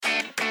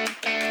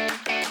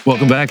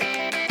Welcome back.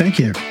 Thank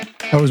you.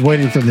 I was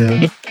waiting for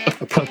the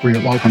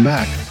appropriate welcome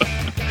back.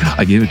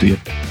 I gave it to you.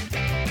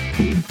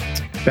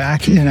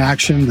 Back in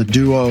action, the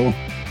duo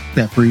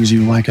that brings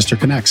you Lancaster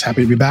Connects.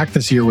 Happy to be back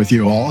this year with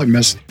you all. I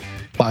missed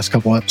last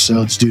couple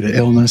episodes due to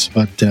illness,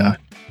 but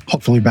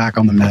hopefully back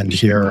on the mend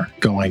here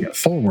going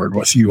forward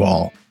with you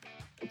all.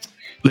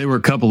 They were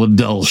a couple of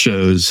dull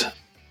shows,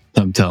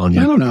 I'm telling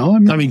you. I don't know.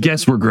 I mean,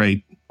 guests were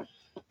great.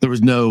 There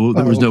was no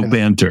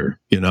banter,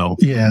 you know.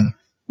 Yeah.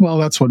 Well,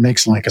 that's what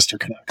makes Lancaster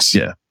Connects.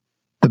 Yeah.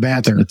 The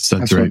banter.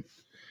 That's right.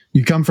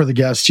 You come for the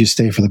guests, you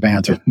stay for the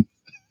banter.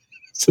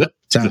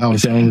 That's how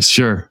it goes.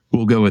 Sure.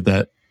 We'll go with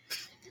that.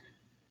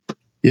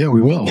 Yeah,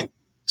 we will.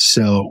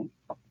 So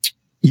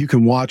you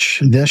can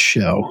watch this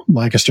show,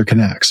 Lancaster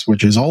Connects,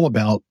 which is all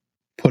about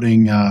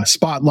putting a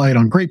spotlight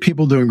on great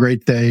people doing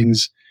great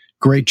things,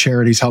 great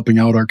charities helping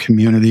out our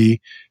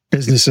community,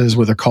 businesses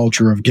with a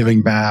culture of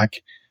giving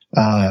back.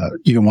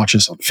 You can watch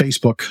us on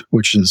Facebook,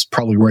 which is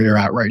probably where you're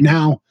at right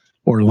now,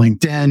 or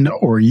LinkedIn,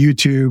 or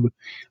YouTube,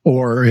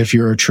 or if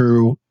you're a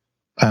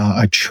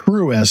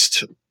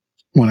truist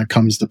when it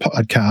comes to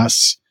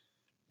podcasts,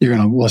 you're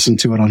going to listen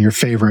to it on your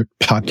favorite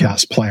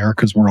podcast player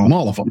because we're on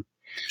all of them.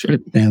 Sure.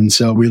 And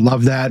so we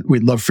love that.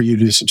 We'd love for you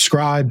to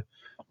subscribe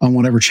on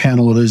whatever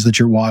channel it is that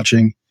you're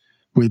watching.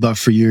 We'd love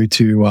for you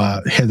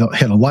to hit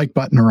a like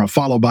button or a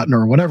follow button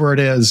or whatever it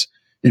is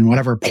in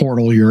whatever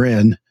portal you're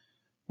in,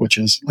 which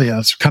is,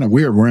 it's kind of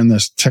weird. We're in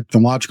this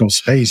technological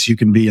space. You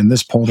can be in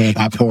this portal,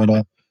 that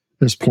portal,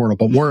 this portal,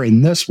 but we're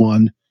in this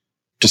one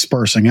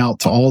dispersing out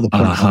to all the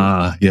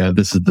portals. Yeah,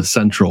 this is the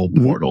central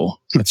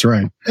portal. That's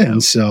right.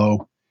 And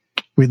so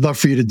we'd love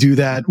for you to do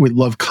that. We'd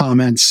love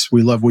comments.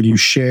 We love when you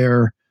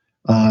share.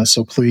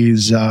 So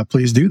please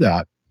do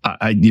that.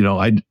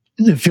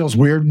 It feels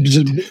weird.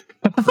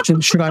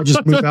 Should I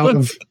just move out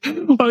of?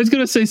 I was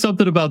going to say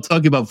something about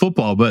talking about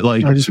football, but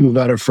I just move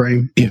out of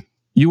frame.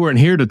 You weren't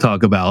here to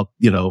talk about,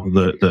 there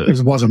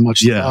wasn't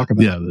much to talk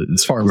about. Yeah,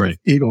 as far as the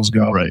Eagles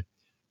go. Right.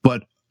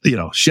 But,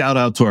 shout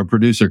out to our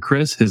producer,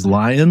 Chris. His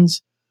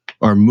Lions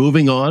are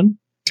moving on.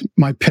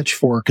 My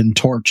pitchfork and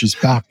torch is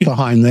back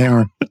behind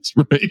there. That's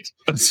right.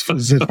 As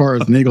far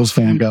as an Eagles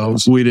fan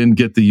goes. We didn't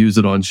get to use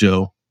it on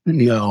show.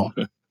 No.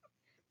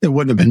 It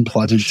wouldn't have been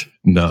pleasant.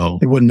 No.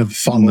 It wouldn't have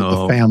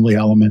followed the family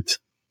element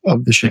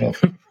of the show.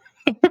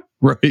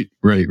 Right.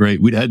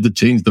 We'd had to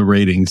change the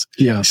ratings.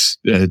 Yes.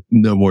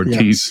 No more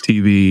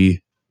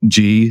TV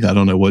G. I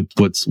don't know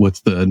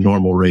what's the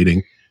normal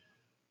rating.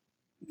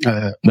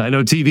 I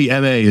know TV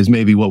MA is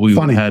maybe what we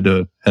had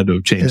to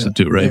change it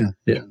to, right?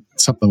 Yeah.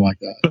 Something like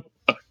that.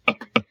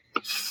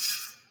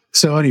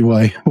 So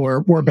anyway,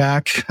 we're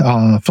back.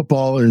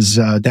 Football is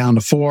down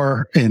to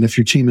 4, and if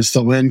your team is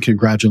still in,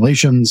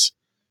 congratulations.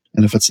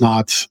 And if it's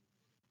not,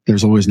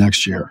 there's always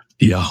next year.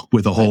 Yeah,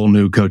 with a whole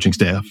new coaching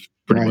staff,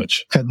 pretty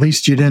much. At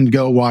least you didn't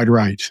go wide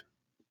right.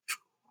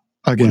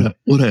 Again,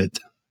 what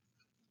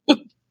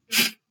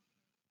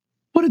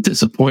a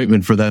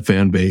disappointment for that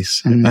fan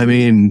base. Mm-hmm. I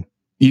mean,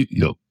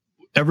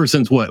 ever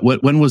since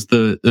when was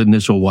the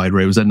initial wide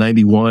right? Was that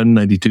 91,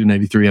 92,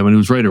 93? I mean, it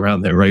was right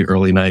around there, right?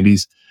 Early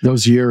 90s.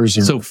 Those years.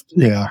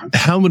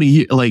 How many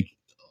years,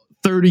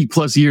 30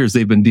 plus years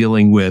they've been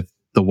dealing with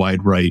the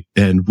wide right.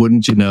 And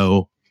wouldn't you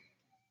know,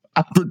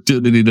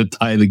 opportunity to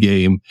tie the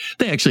game.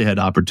 They actually had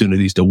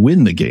opportunities to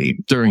win the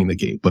game during the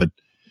game, but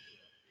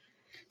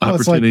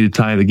opportunity to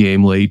tie the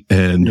game late.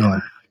 And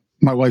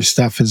my wife,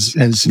 Steph,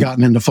 has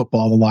gotten into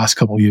football the last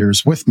couple of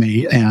years with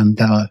me. And,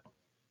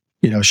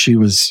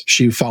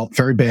 she felt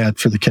very bad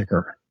for the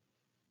kicker,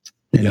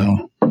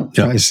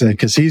 I said,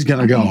 cause he's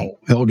going to go,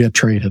 he'll get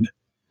traded.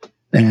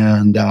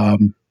 And,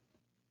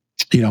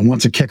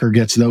 once a kicker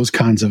gets those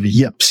kinds of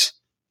yips,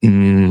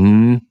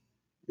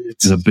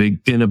 it's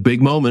in a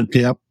big moment.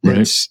 Yep. Right.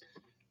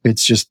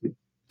 It's just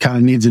kind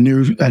of needs a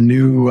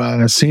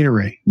new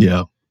scenery.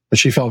 Yeah. But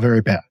she felt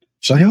very bad.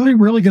 So, are you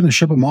really going to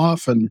ship him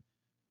off? And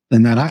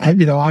then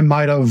I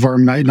might have or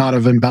might not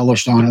have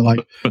embellished on it.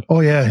 Like, oh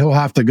yeah, he'll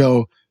have to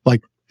go.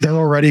 Like, they're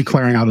already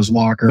clearing out his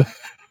locker.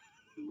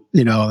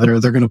 They're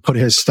going to put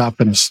his stuff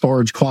in a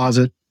storage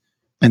closet,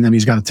 and then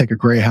he's got to take a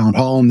Greyhound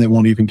home. They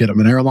won't even get him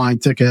an airline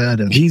ticket.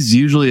 And he's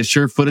usually a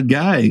sure-footed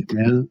guy.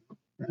 Yeah.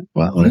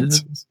 Well,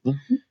 it's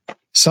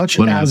such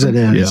as it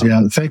is.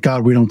 Yeah. Thank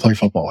God we don't play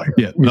football here.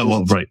 Yeah.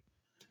 Right.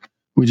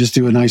 We just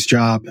do a nice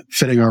job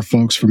fitting our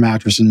folks for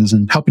mattresses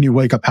and helping you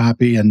wake up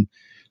happy and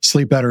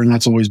sleep better. And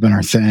that's always been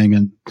our thing.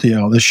 And,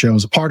 this show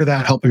is a part of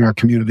that, helping our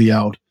community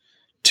out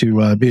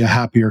to be a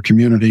happier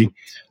community.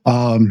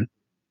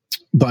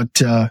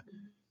 But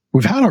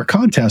we've had our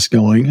contest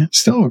going.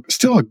 Still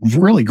a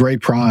really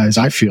great prize,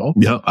 I feel.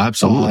 Yeah,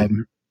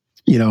 absolutely.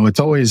 It's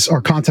always,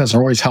 our contests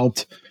are always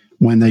helped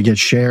when they get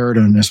shared,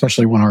 and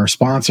especially when our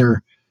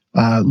sponsor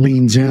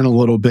leans in a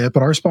little bit.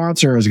 But our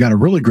sponsor has got a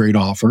really great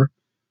offer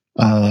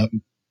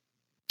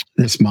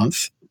this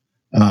month.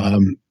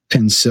 And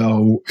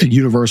so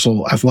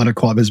Universal Athletic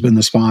Club has been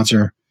the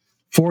sponsor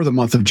for the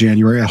month of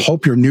January. I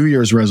hope your New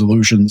Year's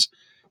resolutions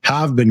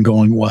have been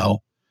going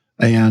well.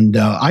 And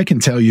I can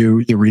tell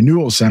you the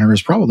renewal center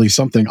is probably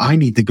something I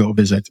need to go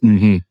visit.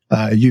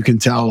 Mm-hmm. You can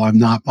tell I'm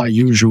not my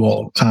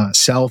usual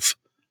self.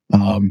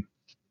 I'm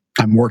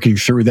working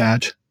through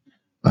that.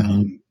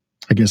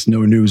 I guess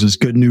no news is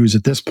good news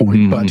at this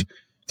point, but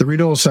the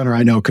renewal center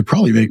I know could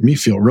probably make me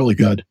feel really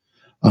good.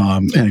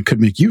 And it could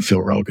make you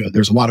feel real good.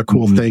 There's a lot of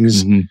cool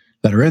things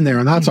that are in there.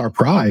 And that's our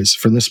prize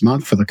for this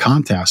month for the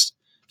contest.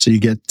 So you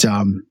get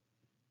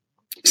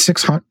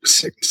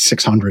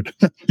 600.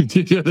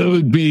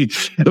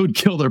 That would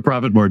kill their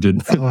profit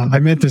margin. I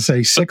meant to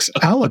say 6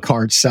 a la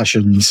carte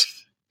sessions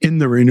in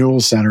the renewal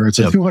center. It's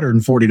a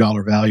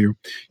 $240 value.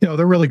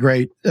 They're really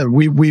great.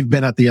 We've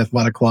been at the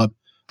athletic club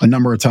a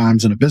number of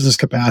times in a business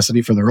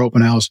capacity for their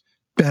open house.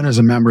 Ben is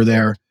a member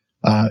there.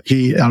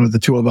 He, out of the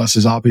two of us,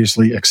 is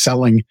obviously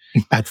excelling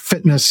at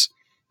fitness,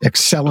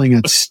 excelling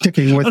at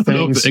sticking with I don't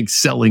know things. if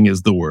excelling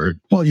is the word.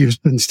 Well,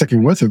 you've been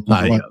sticking with it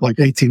for like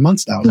 18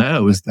 months now. I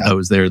was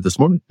there this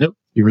morning. Yep.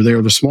 You were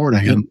there this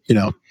morning, and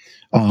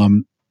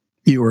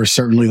you were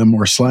certainly the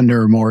more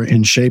slender, more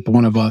in shape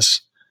one of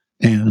us,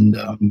 and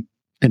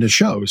it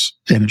shows,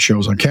 and it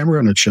shows on camera,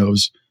 and it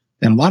shows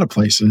in a lot of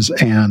places.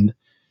 And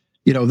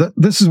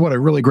this is what a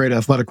really great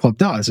athletic club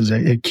does: is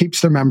it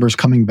keeps their members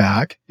coming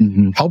back,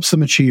 helps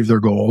them achieve their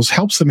goals,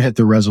 helps them hit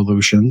their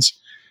resolutions.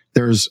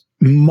 There's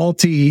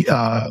multi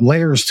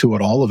layers to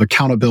it all of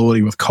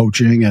accountability with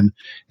coaching and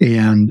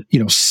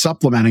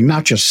supplementing,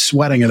 not just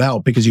sweating it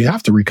out, because you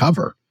have to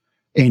recover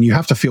and you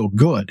have to feel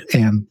good.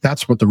 And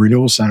that's what the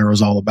Renewal Center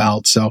is all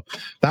about. So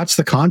that's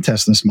the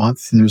contest this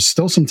month. There's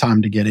still some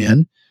time to get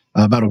in,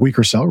 about a week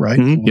or so, right?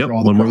 Yep,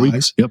 one more week.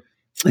 Yep.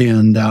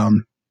 And,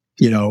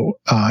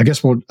 I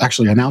guess we'll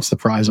actually announce the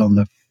prize on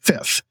the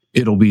 5th.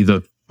 It'll be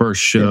the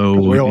first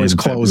show. We always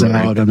close it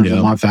out and then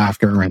the month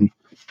after. And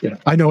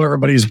I know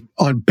everybody's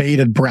on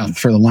bated breath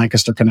for the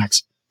Lancaster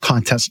Connects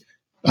contest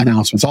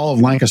announcements. All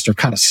of Lancaster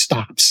kind of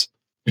stops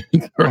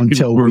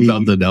until we're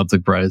about to announce the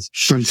prize.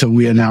 Until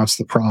we announce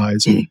the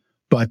prize.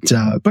 But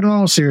in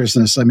all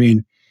seriousness, I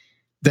mean,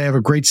 they have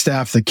a great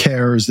staff that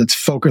cares, that's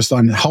focused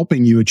on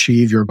helping you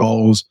achieve your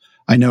goals.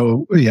 I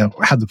know,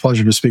 had the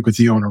pleasure to speak with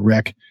the owner,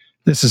 Rick.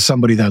 This is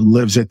somebody that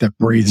lives it, that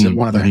breathes it,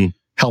 one of the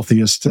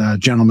healthiest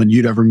gentlemen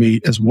you'd ever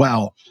meet as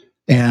well.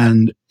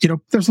 And,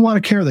 there's a lot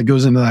of care that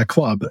goes into that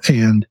club.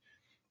 And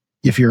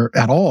if you're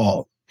at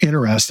all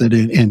interested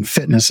in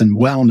fitness and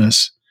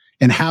wellness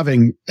and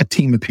having a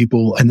team of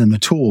people and then the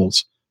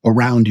tools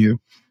around you,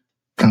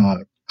 I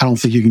don't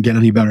think you can get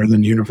any better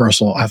than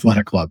Universal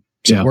Athletic Club.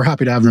 So we're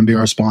happy to have them be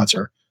our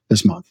sponsor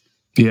this month.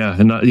 Yeah.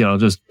 And,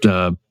 just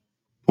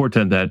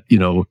portend that,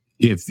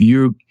 if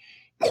you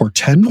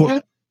portend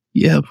that?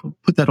 Yeah,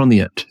 put that on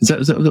the end. Is that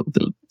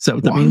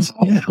what that means?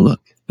 Yeah,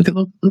 look at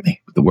me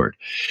with the word.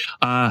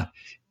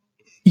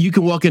 You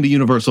can walk into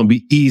Universal and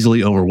be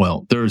easily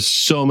overwhelmed. There's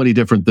so many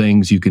different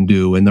things you can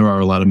do, and there are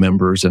a lot of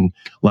members and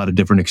a lot of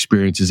different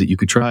experiences that you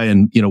could try.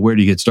 And, where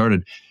do you get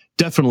started?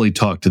 Definitely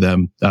talk to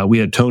them. We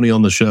had Tony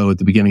on the show at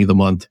the beginning of the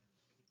month.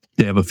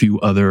 They have a few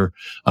other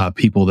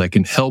people that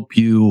can help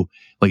you.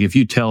 Like if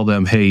you tell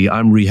them, hey,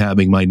 I'm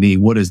rehabbing my knee,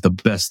 what is the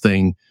best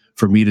thing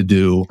for me to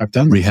do? I've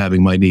done rehabbing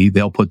my knee.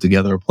 They'll put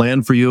together a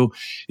plan for you.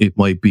 It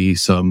might be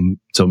some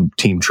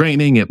team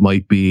training. It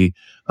might be,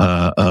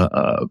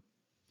 a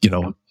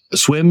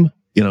swim,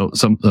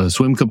 some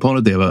swim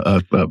component. They have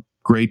a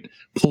great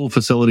pool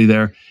facility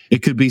there.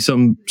 It could be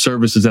some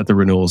services at the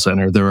Renewal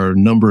Center. There are a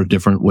number of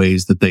different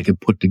ways that they could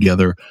put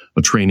together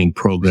a training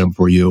program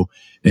for you.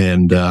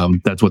 And,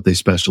 that's what they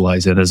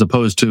specialize in, as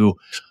opposed to,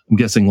 I'm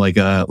guessing like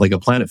a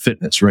Planet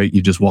Fitness, right?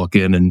 You just walk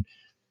in and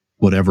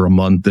whatever a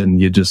month and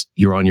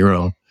you're on your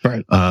own.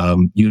 Right.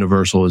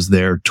 Universal is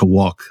there to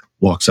walk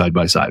side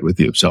by side with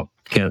you. So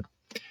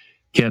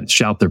can't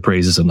shout their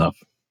praises enough.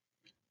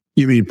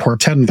 You mean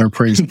portend their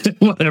praises?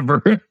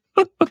 Whatever.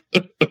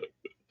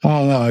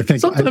 Oh no, I think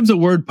sometimes a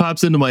word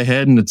pops into my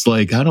head and it's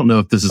like, I don't know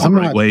if this is the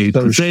right way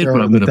to say it,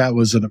 but that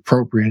was an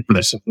appropriate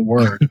use of the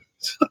word.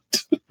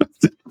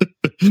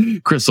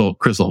 Crystal,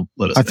 let us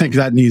know. I think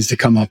that needs to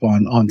come up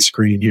on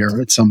screen here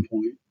at some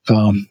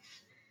point.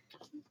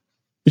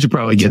 We should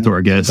probably get to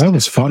our guest. That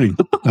was funny.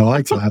 I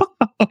liked that.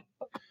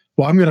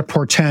 Well, I'm going to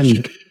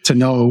pretend to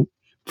know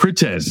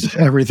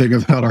everything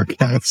about our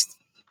guest.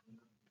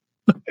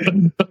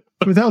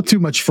 Without too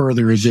much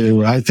further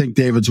ado, I think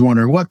David's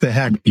wondering, what the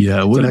heck did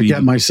I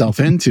get myself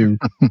into?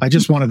 I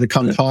just wanted to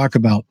come talk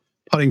about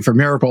putting for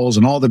miracles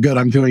and all the good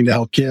I'm doing to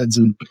help kids.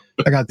 And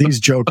I got these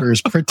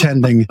jokers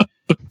pretending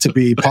to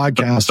be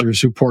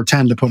podcasters who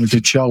portend to put a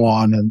good show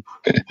on. And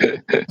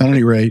at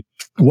any rate,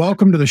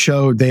 welcome to the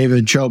show,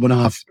 David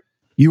Chobanoff.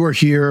 You are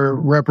here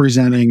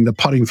representing the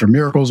Putting for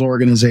Miracles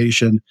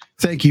organization.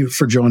 Thank you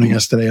for joining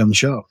us today on the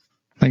show.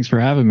 Thanks for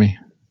having me.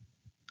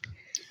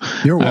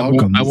 You're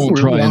welcome. I won't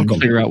try and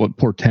figure out what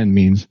portend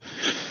means.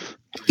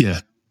 Yeah.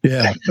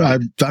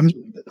 I'm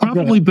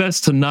probably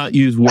best to not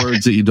use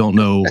words that you don't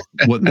know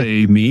what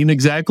they mean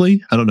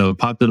exactly. I don't know. It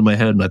popped into my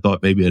head and I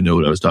thought maybe I know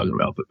what I was talking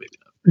about, but maybe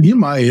not. You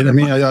might. I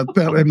mean,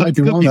 it might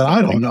be one that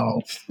I don't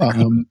know.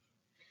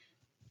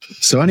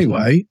 So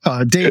anyway,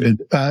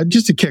 David,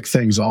 just to kick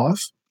things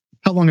off,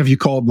 How long have you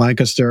called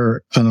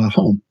Lancaster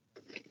home?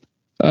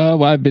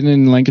 Well, I've been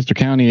in Lancaster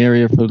County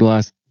area for the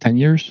last 10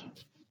 years,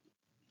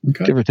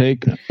 give or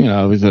take.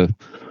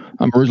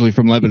 I'm originally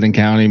from Lebanon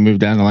County,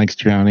 moved down to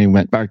Lancaster County,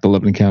 went back to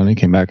Lebanon County,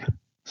 came back.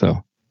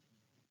 So,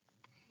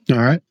 all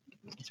right,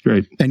 that's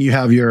great. And you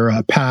have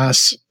your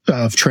pass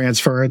of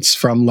transference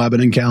from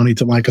Lebanon County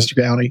to Lancaster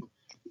County.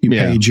 You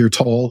paid your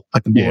toll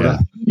at the border.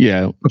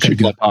 Yeah. Okay,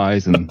 good.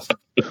 Popeyes and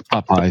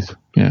Popeyes.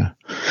 Yeah.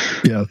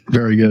 Yeah.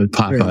 Very good.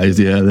 Popeyes.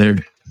 Yeah.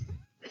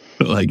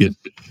 I like it.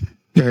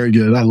 Very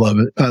good. I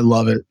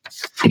love it.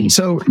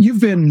 So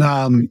you've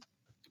been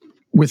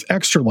with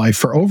Extra Life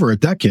for over a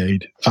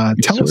decade.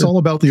 Tell us all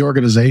about the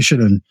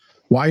organization and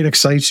why it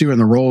excites you and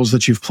the roles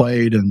that you've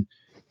played and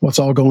what's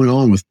all going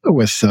on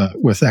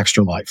with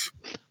Extra Life.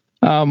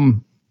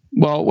 Well,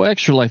 what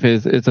Extra Life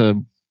is, it's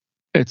a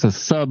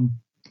sub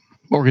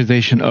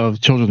organization of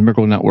Children's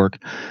Miracle Network,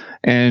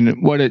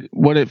 and what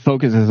it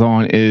focuses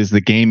on is the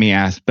gaming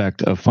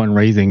aspect of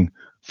fundraising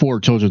for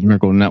Children's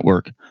Miracle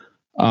Network.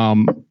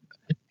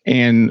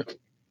 And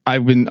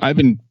I've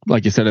been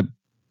like you said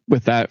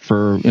with that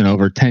for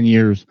over 10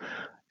 years,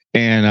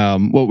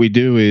 and what we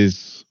do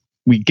is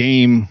we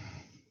game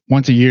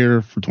once a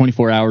year for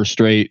 24 hours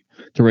straight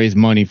to raise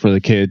money for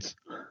the kids,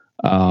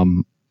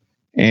 and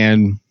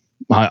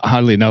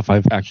oddly enough,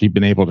 I've actually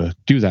been able to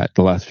do that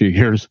the last few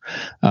years.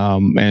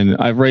 And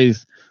I've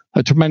raised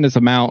a tremendous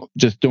amount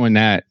just doing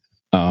that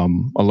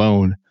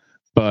alone.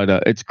 But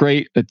it's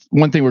great. It's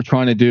one thing we're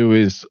trying to do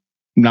is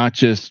not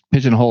just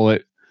pigeonhole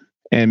it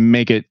and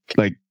make it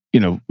like,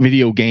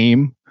 video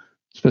game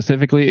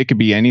specifically. It could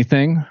be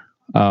anything.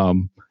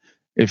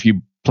 If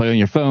you play on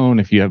your phone,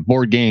 if you have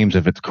board games,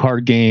 if it's a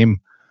card game,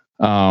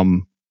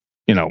 cornhole,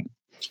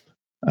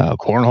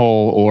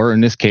 or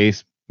in this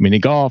case, mini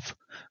golf.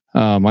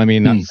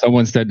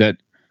 Someone said that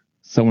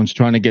someone's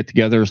trying to get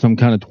together some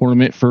kind of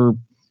tournament for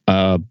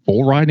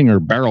bull riding or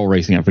barrel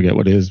racing. I forget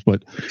what it is,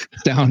 but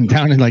it's down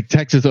in like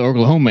Texas or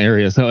Oklahoma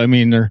area. So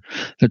they're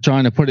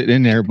trying to put it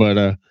in there,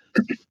 but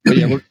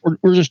yeah,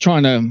 we're just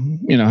trying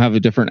to have a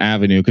different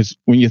avenue, because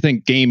when you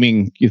think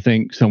gaming, you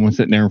think someone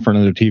sitting there in front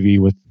of their TV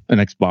with an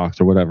Xbox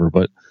or whatever.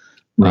 But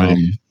right,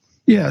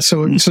 yeah.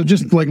 So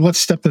just like let's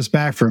step this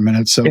back for a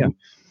minute. So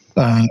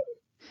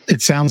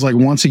it sounds like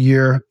once a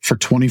year for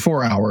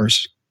 24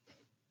 hours.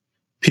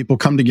 People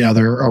come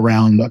together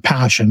around a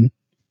passion,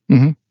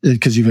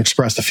 because you've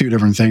expressed a few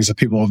different things that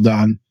people have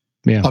done,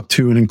 up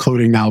to and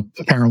including now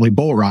apparently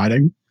bull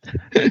riding.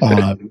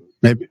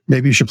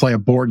 Maybe you should play a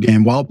board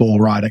game while bull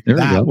riding.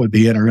 That would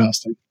be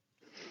interesting.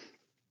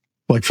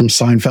 Like from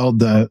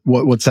Seinfeld,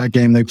 what's that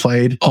game they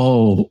played?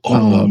 War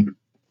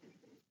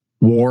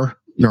or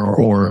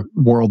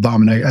World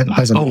Dominate.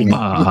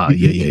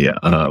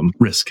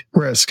 Risk.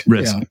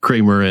 Yeah.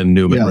 Kramer and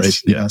Newman,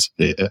 right? Yes.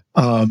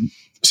 Yeah.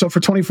 So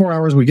for 24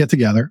 hours, we get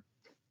together.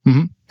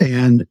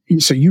 And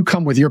so you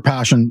come with your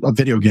passion of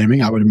video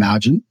gaming, I would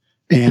imagine.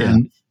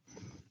 And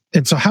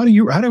so how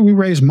do we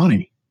raise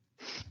money?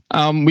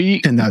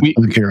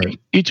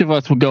 Each of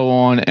us will go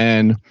on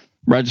and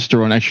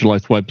register on Extra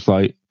Life's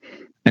website,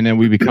 and then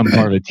we become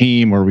part of a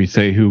team where we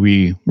say who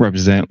we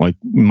represent. Like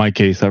in my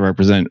case, I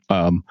represent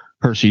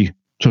Hershey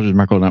Children's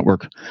Miracle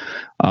Network.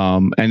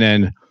 And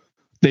then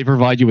they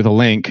provide you with a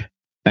link,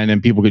 and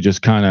then people could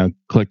just kind of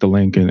click the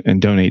link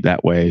and donate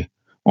that way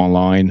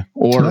online,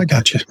 or I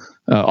got you.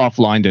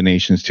 Offline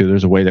donations too.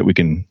 There's a way that we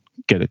can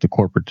get it to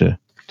corporate to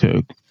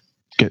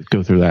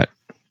go through that.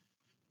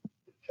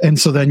 And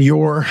so then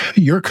your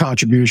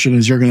contribution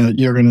is you're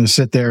gonna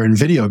sit there and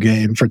video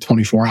game for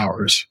 24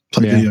 hours,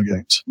 play video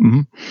games.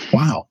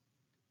 Wow,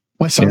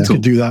 my sons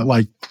could do that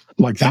like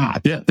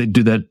that. Yeah, they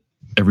do that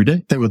every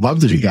day. They would love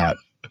to do that.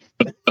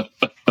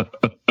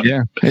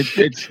 Yeah,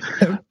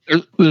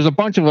 there's a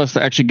bunch of us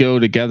that actually go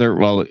together.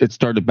 Well, it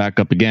started back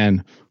up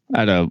again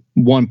at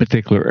one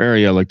particular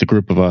area, like the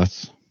group of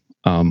us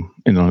on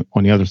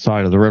the other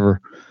side of the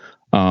river.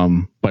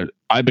 But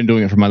I've been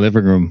doing it from my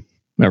living room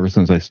ever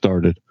since I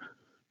started.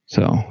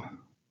 So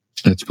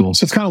that's cool.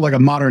 So it's kind of like a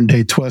modern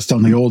day twist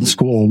on the old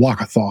school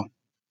walkathon.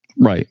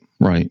 Right.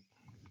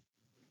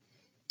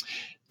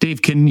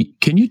 Dave, can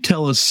you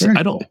tell us?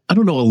 I don't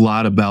know a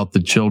lot about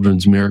the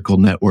Children's Miracle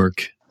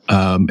Network,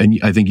 and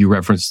I think you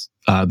referenced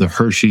the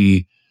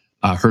Hershey's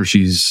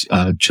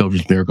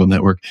Children's Miracle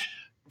Network.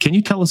 Can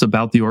you tell us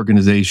about the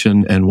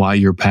organization and why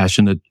you're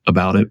passionate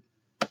about it?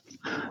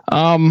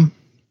 Well,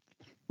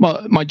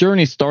 my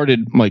journey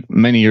started like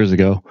many years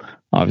ago.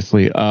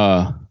 Obviously,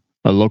 a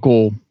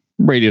local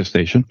radio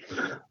station.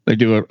 They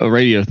do a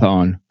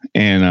radiothon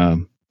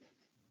and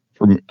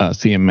from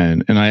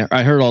CMN, and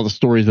I heard all the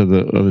stories of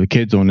the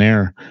kids on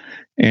there.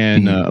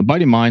 And a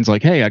buddy of mine's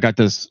like, "Hey, I got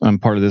this. I'm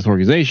part of this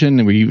organization,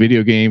 and we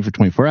video game for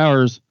 24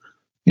 hours.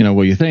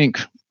 What do you think?"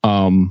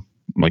 I'm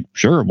like,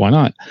 "Sure, why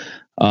not?"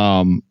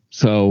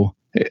 So,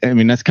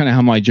 that's kind of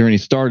how my journey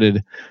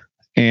started,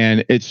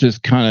 and it's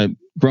just kind of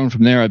grown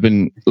from there. I've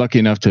been lucky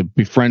enough to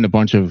befriend a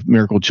bunch of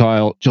miracle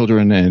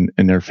children and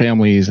their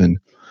families, and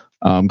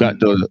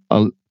got to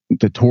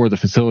tour the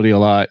facility a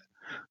lot.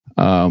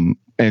 And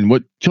and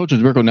what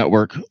Children's Miracle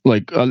Network,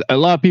 like a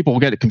lot of people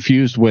get it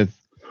confused with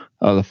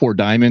the Four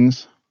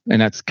Diamonds, and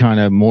that's kind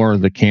of more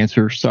the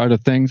cancer side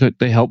of things that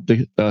they help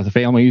the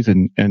families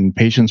and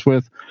patients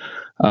with.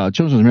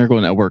 Children's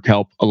Miracle Network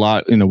help a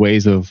lot in the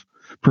ways of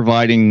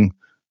providing.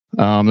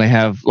 They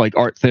have like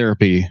art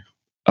therapy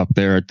up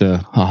there at the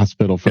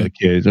hospital for the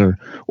kids,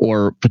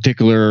 or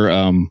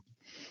particular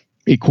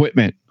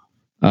equipment.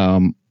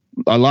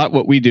 A lot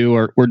what we do,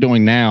 or we're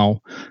doing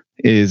now,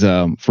 is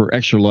for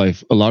Extra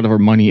Life. A lot of our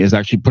money is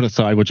actually put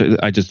aside, which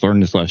I just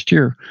learned this last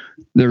year.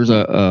 There's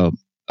a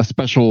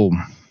special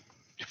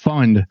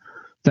fund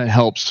that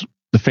helps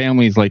the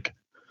families, like,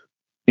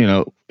 you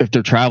know, if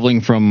they're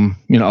traveling from,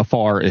 you know,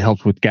 afar, it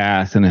helps with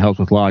gas and it helps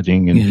with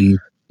lodging and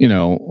you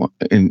know,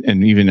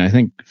 and even I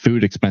think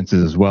food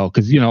expenses as well,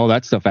 because, you know,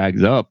 that stuff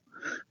adds up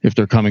if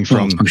they're coming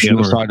from the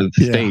other side of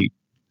the state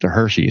to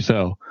Hershey.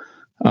 So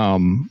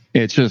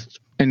it's just,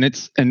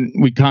 and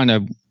we kind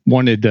of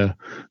wanted to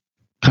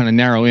kind of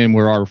narrow in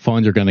where our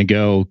funds are going to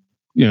go,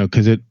 you know,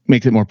 because it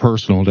makes it more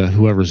personal to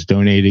whoever's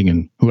donating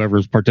and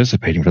whoever's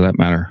participating, for that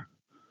matter.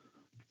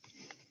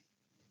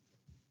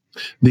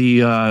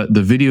 The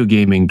video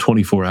gaming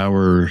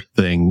 24-hour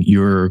thing,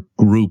 your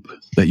group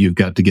that you've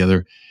got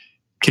together,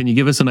 can you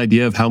give us an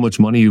idea of how much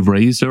money you've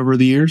raised over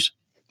the years?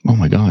 Oh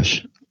my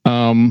gosh.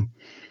 Well,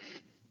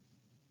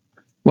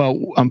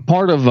 I'm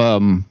part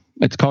of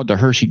it's called the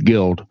Hershey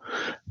Guild,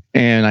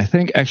 and I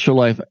think Extra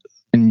Life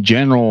in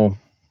general,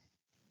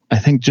 I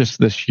think just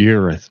this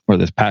year or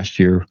this past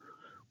year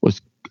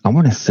was, I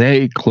want to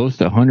say, close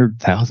to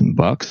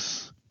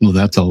 $100,000. Well,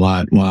 that's a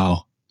lot.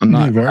 Wow. I'm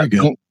not very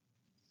good.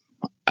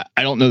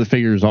 I don't know the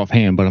figures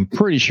offhand, but I'm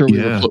pretty sure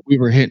we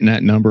were hitting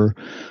that number.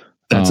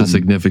 That's a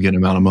significant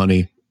amount of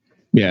money.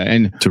 Yeah,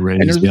 and to raise,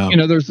 there's, you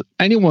know, there's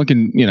anyone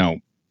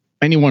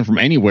from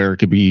anywhere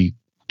could be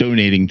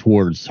donating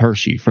towards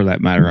Hershey, for that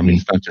matter. I mean,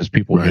 it's not just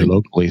people here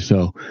locally.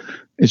 So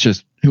it's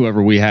just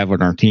whoever we have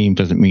on our team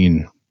doesn't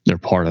mean they're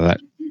part of that,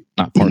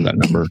 not part of that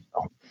number.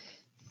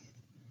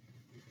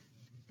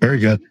 Very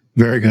good.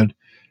 Very good.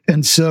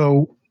 And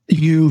so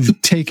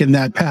you've taken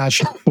that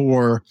passion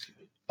for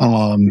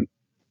the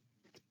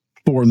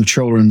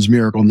Children's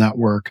Miracle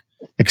Network,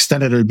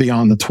 extended it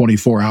beyond the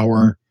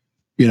 24-hour,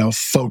 you know,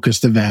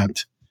 focused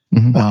event.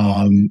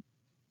 And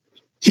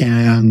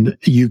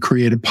you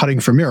created Putting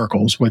for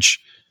Miracles,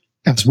 which,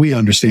 as we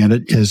understand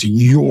it, is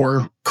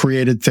your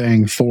created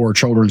thing for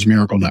Children's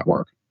Miracle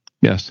Network.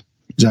 Yes.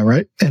 Is that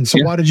right? And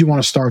so why did you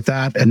want to start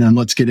that? And then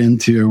let's get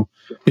into,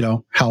 you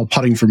know, how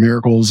Putting for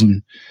Miracles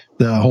and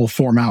the whole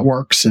format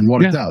works and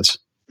what it does.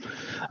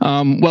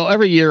 Well,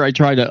 every year I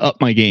try to up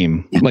my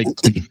game. Like,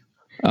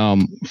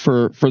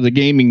 for the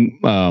gaming,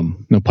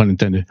 no pun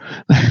intended,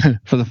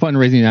 for the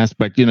fundraising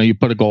aspect, you know, you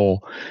put a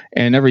goal,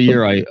 and every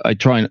year I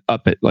try and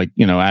up it, like,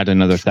 you know, add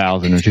another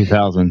 1,000 or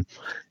 2,000.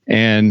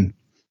 And,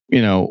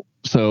 you know,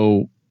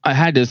 so I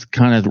had this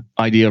kind of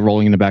idea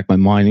rolling in the back of my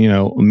mind, you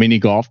know, a mini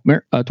golf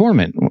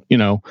tournament. You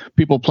know,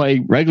 people play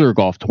regular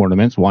golf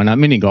tournaments. Why not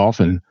mini golf?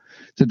 And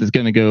since it's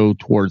going to go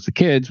towards the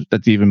kids,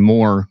 that's even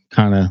more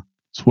kind of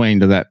swaying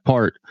to that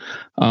part.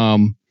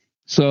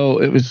 So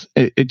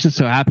it just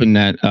so happened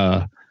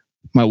that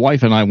my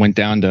wife and I went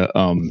down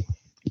to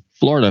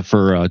Florida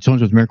for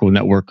Children's Miracle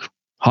Network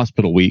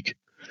Hospital Week.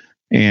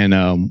 And,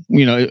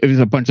 you know, it was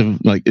a bunch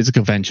of, like, it's a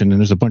convention and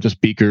there's a bunch of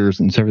speakers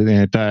and everything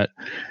like that.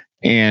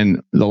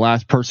 And the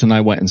last person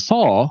I went and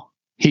saw,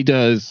 he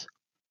does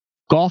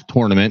golf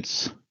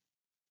tournaments,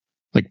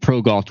 like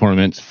pro golf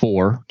tournaments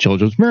for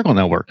Children's Miracle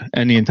Network.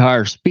 And the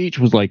entire speech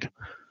was like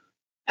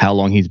how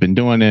long he's been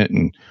doing it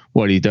and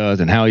what he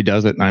does and how he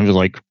does it. And I was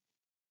like,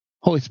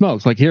 holy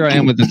smokes, like, here I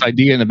am with this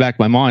idea in the back of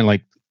my mind,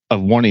 like,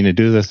 of wanting to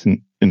do this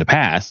in the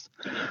past.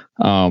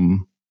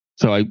 So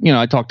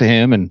I talked to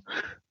him and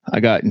I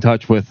got in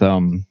touch with,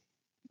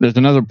 there's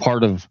another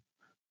part of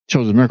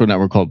Children's Miracle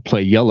Network called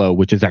Play Yellow,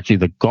 which is actually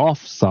the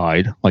golf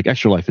side. Like,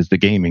 Extra Life is the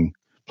gaming,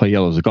 Play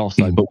Yellow is the golf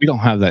side, but we don't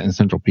have that in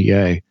Central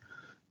PA.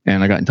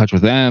 And I got in touch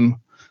with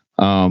them.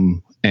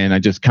 And I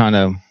just kind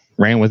of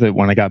ran with it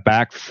when I got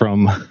back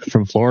from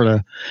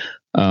Florida.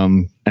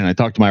 And I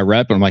talked to my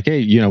rep and I'm like, hey,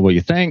 you know, what do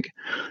you think?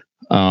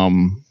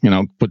 You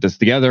know, put this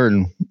together.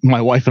 And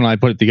my wife and I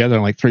put it together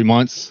in like 3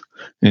 months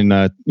in,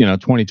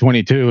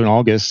 2022 in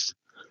August.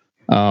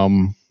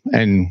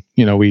 And,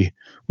 you know, we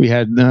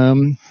had,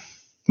 I'm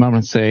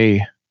going to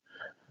say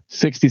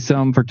 60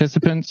 some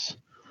participants,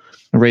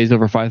 raised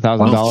over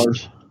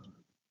 $5,000.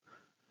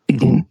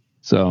 Wow.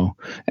 So,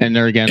 and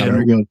there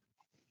again,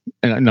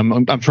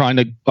 I'm trying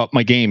to up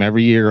my game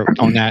every year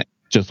on that,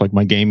 just like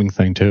my gaming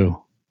thing too.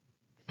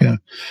 Yeah.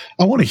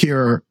 I want to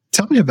hear,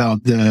 tell me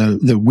about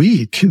the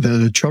week,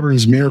 the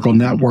Children's Miracle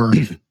Network.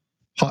 Did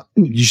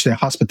you say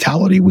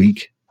Hospitality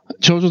Week?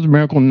 Children's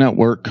Miracle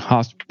Network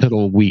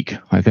Hospital Week.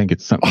 I think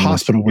it's something.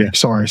 Hospital Week.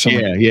 Sorry.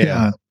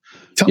 Yeah.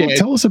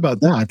 Tell us about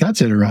that.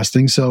 That's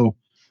interesting. So,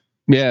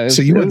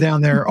 so you went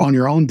down there on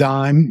your own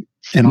dime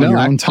and on your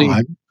own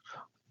time.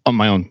 On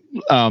my own.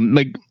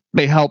 Like,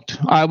 they helped.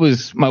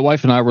 My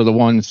wife and I were the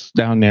ones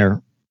down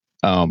there.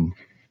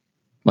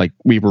 Like,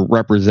 we were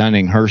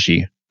representing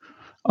Hershey.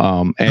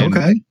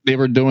 And they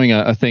were doing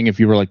a thing if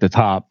you were like the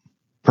top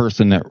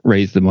person that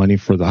raised the money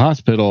for the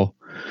hospital.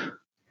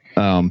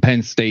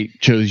 Penn State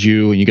chose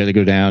you, and you got to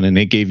go down, and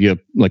they gave you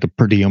a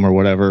per diem or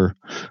whatever.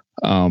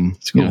 Cool.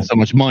 So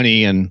much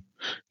money, and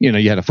you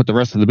had to foot the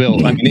rest of the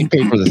bill. I mean, they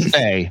paid for the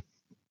stay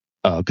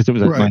because it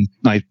was a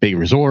nice big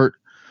resort.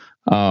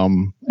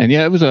 And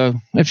yeah, it was a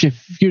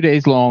few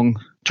days long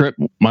trip.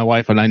 My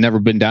wife and I never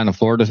been down to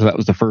Florida, so that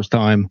was the first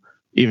time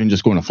even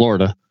just going to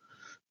Florida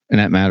in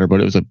that matter.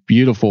 But it was a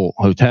beautiful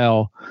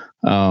hotel.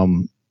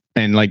 And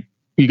like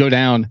you go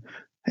down,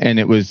 and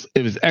it was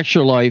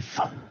Extra Life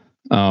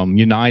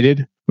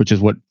United, which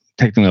is what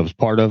technically I was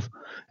part of.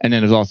 And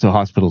then there's also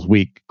Hospitals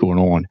Week going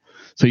on.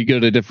 So you go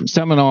to different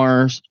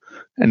seminars,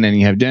 and then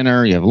you have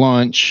dinner, you have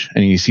lunch,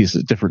 and you see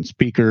different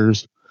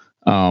speakers.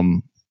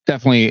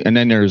 Definitely. And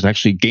then there's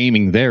actually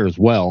gaming there as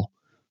well.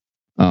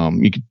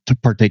 You can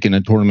partake in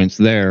the tournaments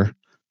there.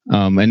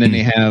 And then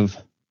they have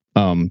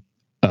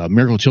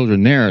Miracle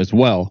Children there as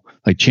well,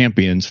 like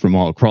champions from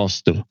all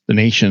across the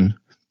nation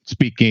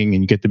speaking,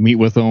 and you get to meet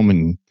with them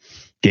and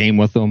game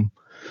with them,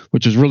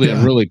 which is really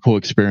a really cool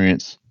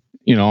experience.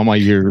 All my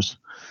years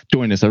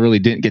doing this, I really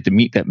didn't get to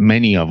meet that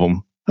many of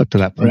them up to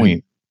that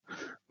point.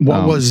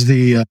 What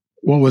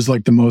was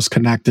like the most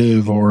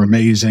connective or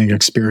amazing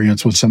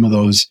experience with some of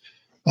those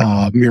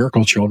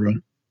Miracle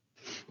Children?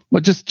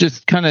 Well,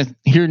 just kind of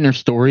hearing their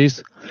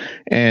stories,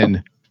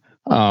 and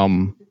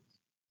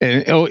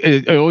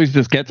it always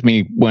just gets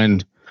me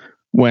when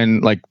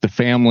like the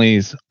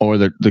families or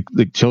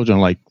the children,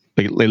 like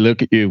they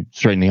look at you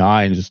straight in the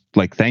eye and just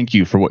like, thank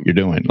you for what you're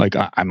doing. Like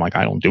I'm like,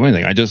 I don't do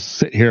anything. I just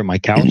sit here on my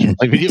couch and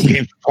play video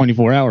games for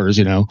 24 hours,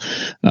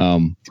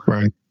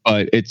 Right.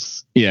 But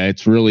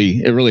it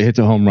really hits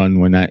a home run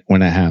when that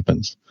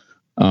happens.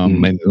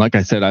 And like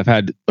I said, I've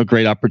had a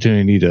great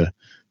opportunity to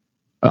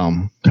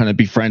kind of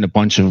befriend a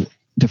bunch of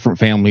different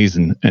families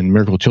and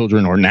Miracle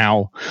Children, or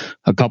now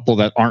a couple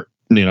that aren't,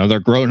 they're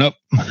grown up,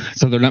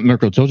 so they're not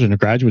Miracle Children, they're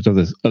graduates of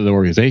the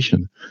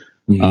organization.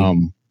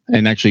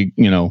 And actually,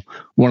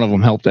 one of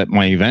them helped at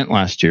my event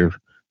last year.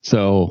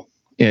 So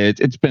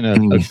it's been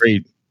a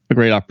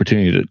great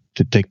opportunity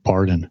to take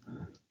part in.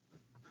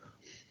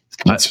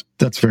 That's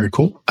very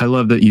cool. I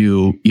love that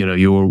you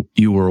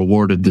were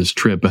awarded this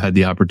trip, had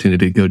the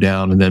opportunity to go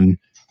down, and then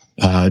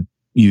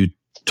you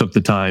took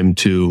the time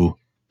to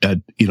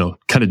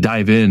kind of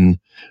dive in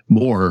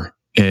more,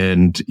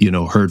 and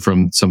heard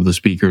from some of the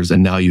speakers,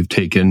 and now you've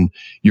taken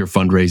your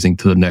fundraising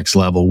to the next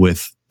level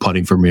with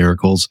Putting for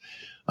Miracles.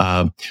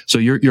 So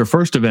your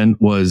first event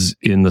was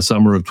in the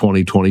summer of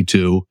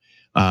 2022.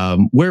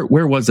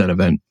 Where was that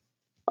event?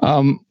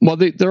 Well,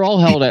 they're all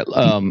held at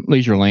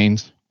Leisure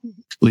Lanes.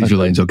 Leisure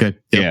Lanes, okay.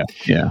 Yep.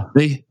 Yeah.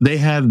 They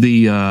have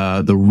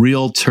the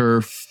Real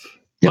Turf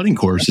putting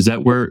course. Is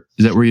that where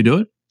you do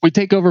it? We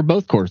take over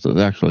both courses,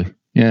 actually.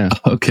 Yeah.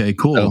 Okay,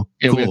 cool. So,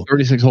 cool. We have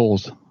 36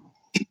 holes.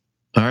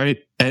 All right.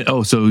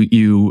 And so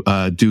you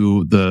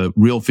do the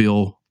Real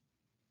Feel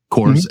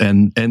course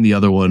and the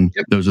other one,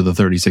 those are the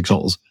 36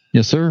 holes.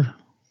 Yes, sir.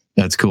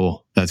 That's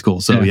cool.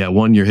 So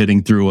one you're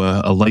hitting through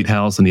a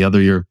lighthouse, and the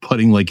other you're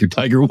putting like your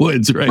Tiger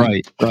Woods,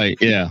 right? Right.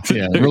 Yeah.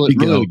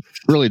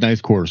 Really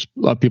nice course. A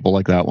lot of people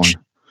like that one.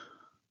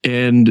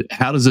 And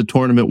how does the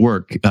tournament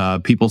work?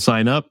 People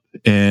sign up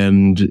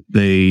and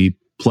they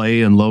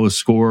play, and lowest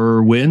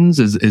score wins.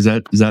 Is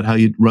that how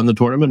you run the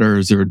tournament, or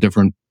is there a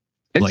different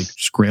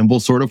scramble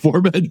sort of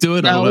format to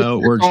it? I don't know how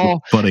it works.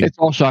 It's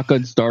all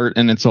shotgun start,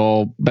 and it's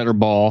all better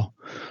ball.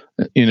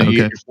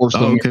 You force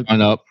them to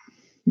sign up.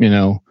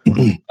 So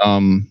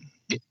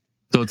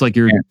it's like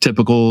your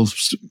typical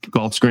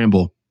golf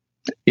scramble.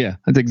 Yeah,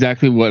 that's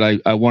exactly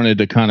what I wanted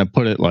to kind of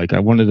put it like. I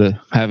wanted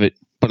to have it,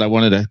 but I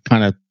wanted to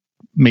kind of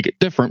make it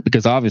different,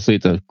 because obviously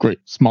it's a great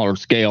smaller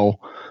scale,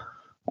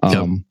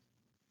 and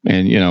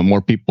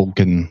more people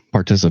can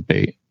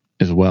participate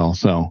as well.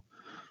 So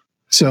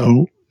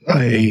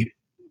a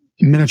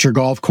miniature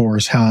golf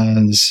course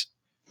has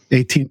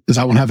 18. Does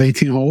that one have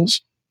 18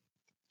 holes?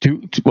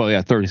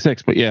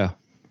 36, but yeah.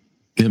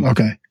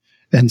 Okay.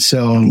 And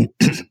so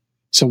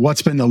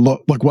what's been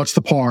what's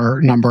the par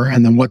number,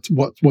 and then what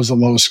was the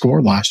lowest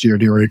score last year?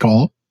 Do you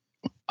recall?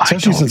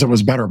 Especially since it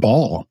was better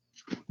ball.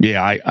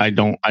 Yeah, I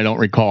don't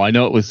recall. I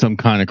know it was some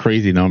kind of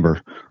crazy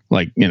number,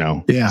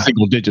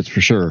 single digits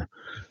for sure.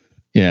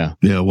 Yeah.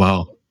 Yeah.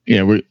 Wow.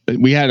 Yeah.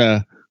 We had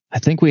a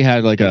 3-way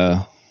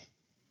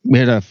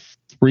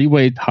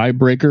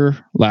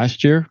tiebreaker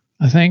last year,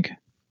 I think.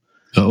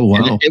 Oh, wow.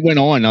 And it went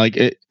on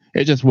it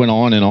just went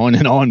on and on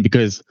and on,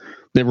 because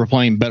they were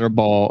playing better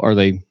ball, or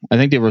I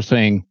think they were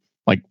saying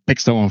pick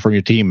someone from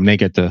your team and they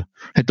get to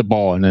hit the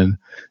ball, and then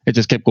it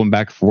just kept going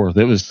back and forth.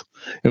 It was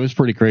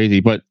pretty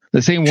crazy, but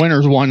the same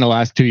winners won the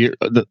last 2 years,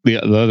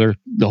 the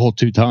whole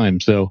 2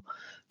 times. So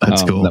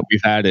that's cool that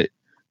we've had it.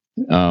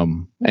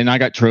 And I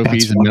got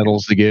trophies and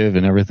medals to give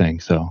and everything.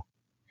 So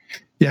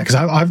yeah, because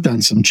I've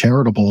done some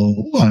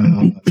charitable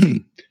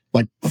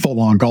full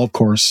on golf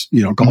course,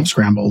 golf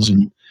scrambles,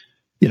 and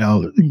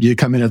you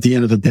come in at the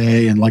end of the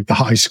day, and the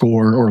high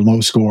score or low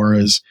score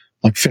is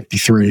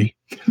 53.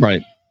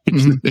 Right.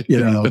 You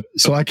know,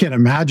 so I can't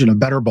imagine a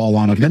better ball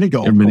on a mini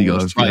golf. Or mini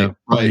course. golf, yeah.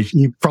 Like,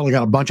 you probably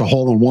got a bunch of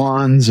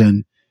hole-in-ones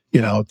and,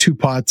 you know, 2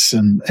 putts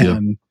and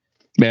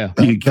yeah.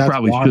 You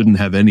probably shouldn't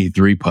have any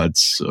 3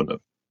 putts. Well,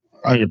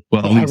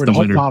 at least the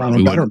winner not on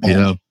a better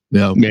ball.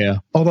 Yeah.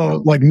 Although,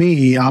 like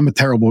me, I'm a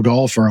terrible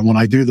golfer, and when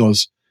I do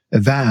those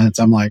events,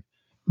 I'm like,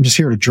 I'm just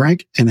here to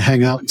drink and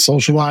hang out and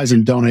socialize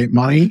and donate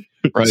money.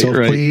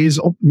 Please,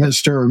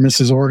 Mr. or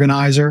Mrs.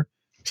 Organizer,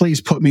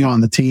 please put me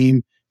on the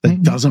team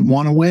that doesn't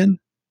want to win.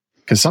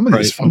 Because some of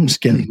these folks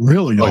get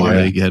really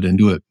they get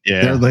into it.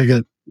 Yeah.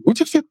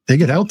 They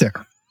get out there.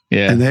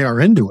 Yeah. And they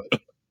are into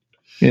it.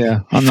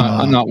 Yeah. I'm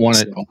not one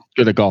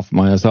good at golf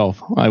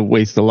myself. I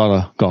waste a lot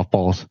of golf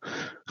balls.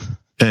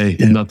 Hey,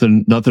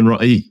 nothing wrong.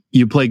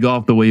 You play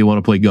golf the way you want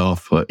to play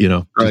golf, you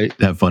know,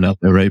 have fun out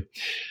there, right?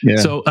 Yeah.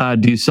 So,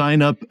 do you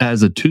sign up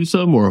as a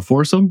twosome or a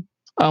foursome?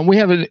 We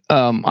have an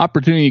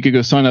opportunity. You could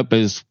go sign up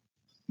as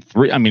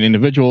 3. I mean,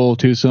 individual,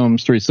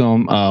 twosomes,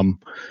 threesome.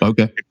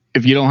 Okay.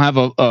 If you don't have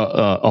a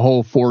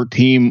whole 4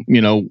 team,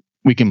 you know,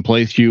 we can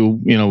place you,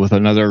 you know, with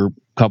another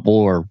couple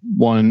or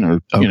one,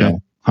 or you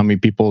know, how many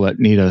people that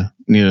need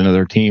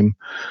another team.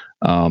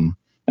 And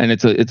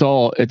it's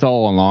all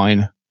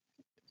online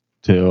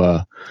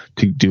to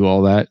do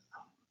all that.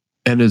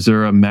 And is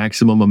there a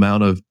maximum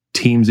amount of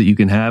teams that you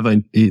can have?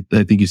 I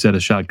think you said a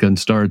shotgun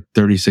start,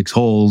 36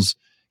 holes.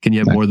 Can you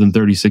have more than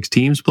 36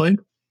 teams played?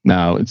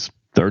 No, it's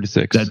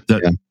 36.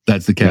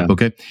 That's the cap. Yeah.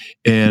 Okay.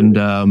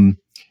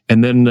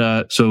 And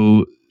then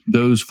so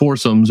those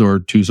foursomes or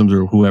twosomes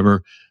or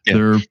whoever,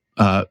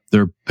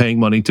 they're paying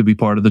money to be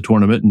part of the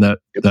tournament, and that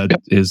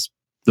is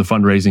the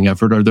fundraising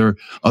effort. Are there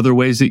other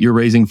ways that you're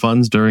raising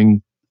funds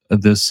during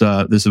this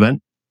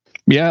event?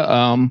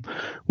 Yeah,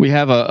 we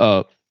have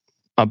a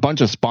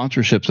bunch of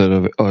sponsorships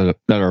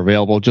that are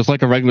available, just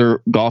like a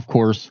regular golf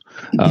course,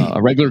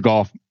 a regular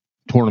golf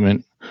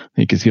tournament.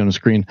 You can see on the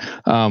screen.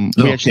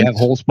 We actually have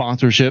whole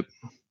sponsorship,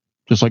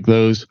 just like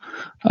those.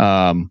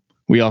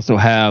 We also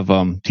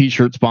have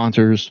T-shirt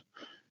sponsors.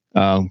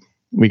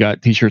 We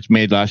got T-shirts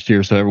made last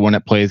year, so everyone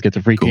that plays gets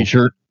a free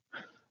T-shirt.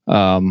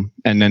 And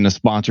then the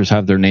sponsors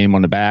have their name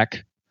on the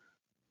back.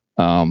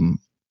 And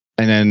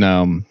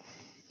then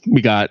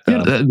we got.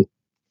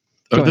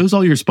 Are those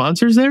all your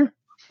sponsors there?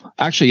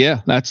 Actually,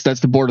 yeah. That's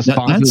the board of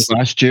sponsors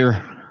last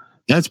year.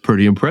 That's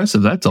pretty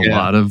impressive. That's a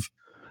lot of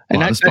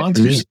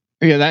sponsors.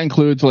 That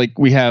includes, like,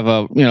 we have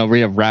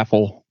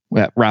raffle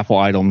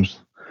items.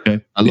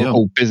 Okay.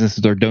 Local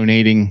businesses are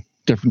donating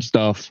different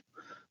stuff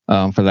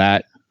for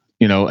that.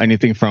 You know,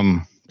 anything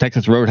from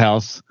Texas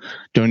Roadhouse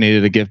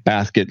donated a gift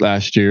basket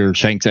last year.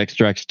 Shanks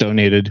Extracts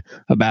donated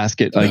a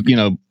basket. Like, you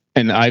know,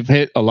 and I've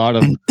hit a lot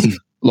of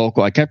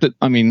local. I kept it.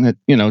 I mean,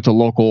 you know, it's a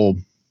local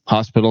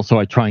hospital, so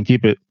I try and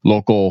keep it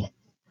local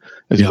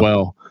as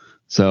well.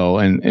 So,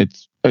 and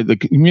it's the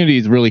community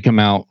has really come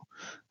out.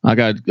 I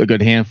got a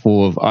good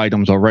handful of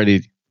items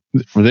already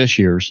for this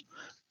year's,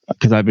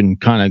 because I've been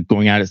kind of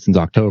going at it since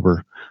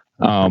October.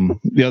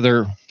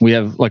 We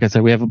have, like I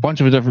said, we have a bunch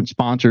of different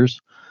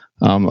sponsors.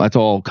 That's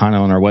all kind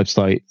of on our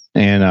website.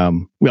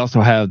 And we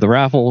also have the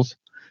raffles,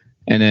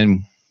 and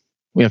then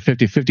we have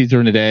 50/50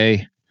 during the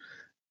day.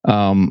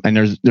 And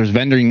there's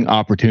vending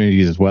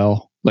opportunities as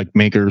well, like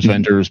makers,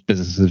 vendors,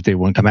 businesses, if they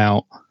want to come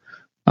out.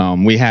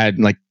 We had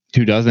like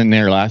 24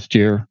 there last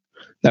year.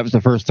 That was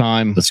the first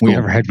time we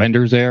ever had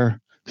vendors there,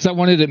 because I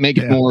wanted to make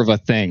it more of a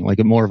thing,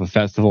 like more of a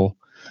festival.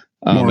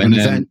 More of an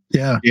event.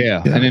 Yeah.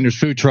 And then there's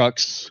food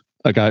trucks.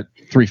 I got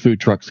 3 food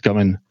trucks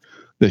coming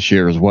this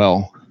year as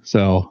well.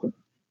 So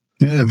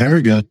yeah,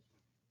 very good.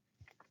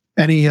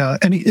 Any,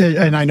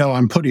 and I know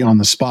I'm putting you on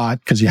the spot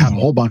because you have a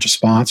whole bunch of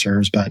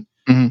sponsors, but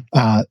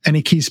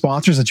any key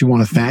sponsors that you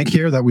want to thank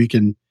here that we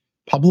can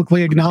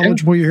publicly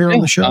acknowledge while you're here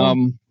on the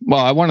show? Well,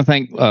 I want to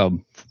thank.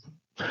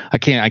 I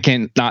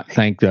can't not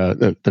thank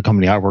the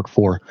company I work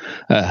for.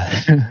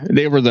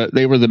 They were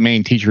the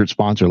main T-shirt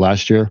sponsor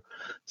last year,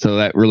 so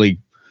that really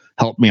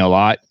helped me a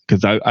lot,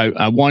 because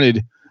I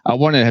wanted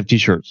to have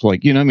T-shirts.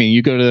 Like, you know what I mean?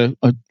 You go to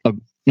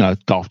a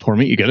golf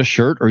tournament, you get a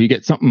shirt or you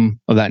get something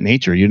of that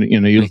nature. You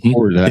look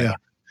forward to that. Yeah.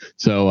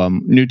 So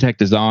New Tech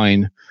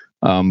Design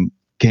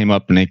came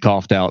up and they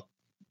coughed out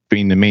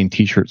being the main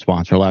T-shirt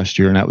sponsor last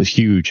year, and that was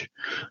huge.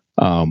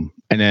 And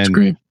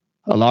then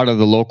a lot of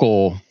the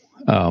local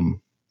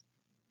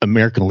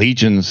American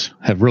Legions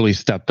have really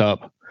stepped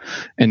up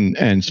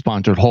and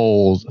sponsored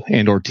holes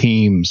and or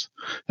teams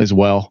as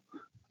well.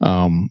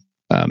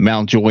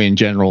 Mount Joy in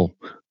general,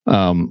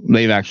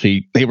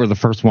 they were the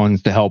first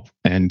ones to help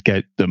and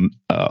get them.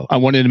 I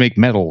wanted to make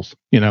medals.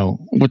 You know,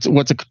 what's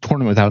a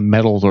tournament without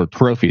medals or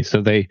trophies?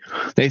 So they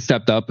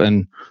stepped up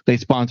and they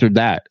sponsored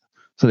that.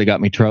 So they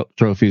got me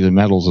trophies and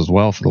medals as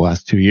well for the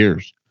last 2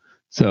 years.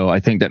 So I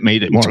think that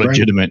made it more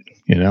legitimate,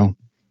 you know.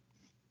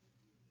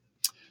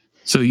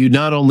 So you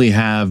not only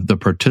have the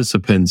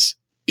participants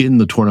in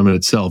the tournament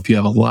itself, you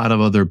have a lot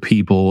of other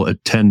people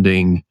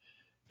attending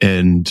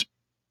and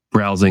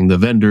browsing the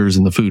vendors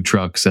and the food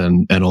trucks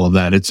and all of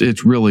that.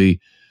 It's really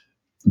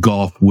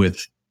golf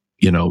with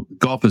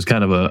golf is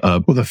kind of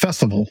a With a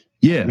festival.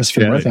 yeah,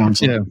 Atmosphere, Yeah, right?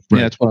 Sounds like. yeah,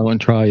 that's what I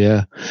want to try.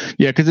 Yeah,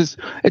 because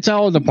it's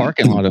all in the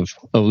parking lot of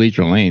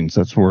Leisure Lanes.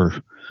 That's where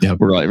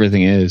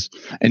everything is.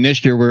 And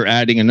this year we're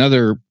adding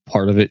another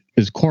part of it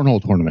is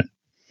cornhole tournament.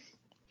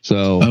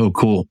 So oh,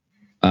 cool.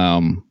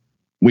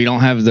 We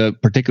don't have the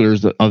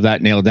particulars of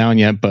that nailed down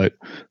yet, but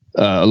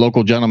a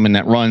local gentleman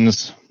that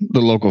runs the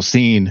local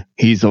scene,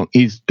 he's going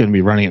to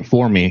be running it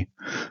for me,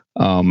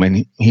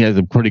 and he has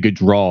a pretty good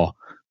draw.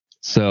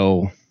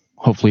 So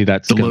hopefully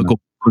that's the local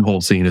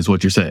cornhole scene is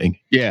what you're saying.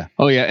 Yeah.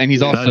 Oh yeah, and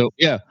he's also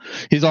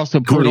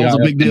cornhole's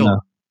a big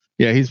deal.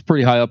 He's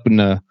pretty high up in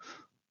the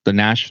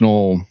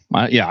national.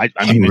 I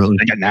mean, really?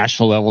 They got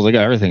national levels. They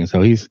got everything.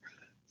 So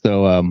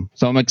so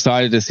I'm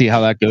excited to see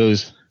how that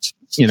goes.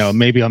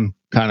 Maybe I'm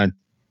kind of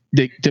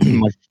dipping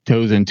my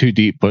toes in too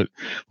deep, but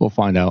we'll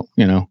find out.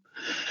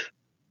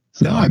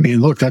 So, no, I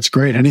mean, look, that's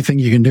great. Anything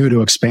you can do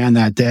to expand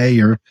that day,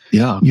 you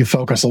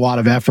focus a lot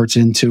of efforts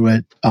into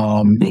it.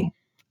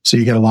 So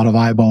you get a lot of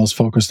eyeballs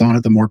focused on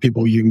it. The more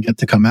people you can get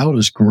to come out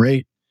is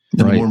great.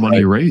 And the more money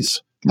you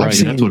raise. Right.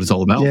 That's what it's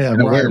all about. Yeah,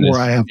 where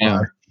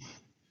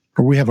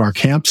we have our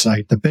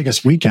campsite, the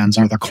biggest weekends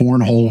are the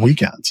cornhole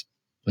weekends.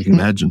 Like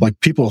imagine. Like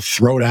people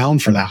throw down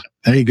for that.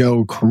 They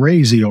go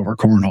crazy over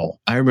cornhole.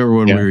 I remember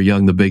when we were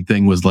young, the big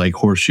thing was like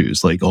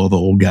horseshoes. Like all the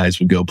old guys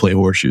would go play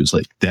horseshoes,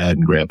 like dad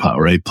and grandpa,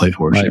 right? Play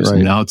horseshoes. Right.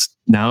 And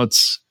now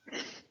it's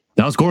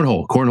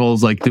cornhole. Cornhole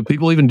is like, do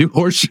people even do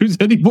horseshoes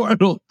anymore? I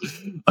don't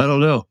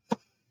know.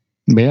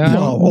 Yeah.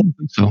 Well,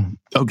 so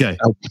okay.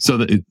 So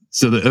the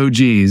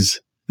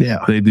OGs,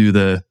 they do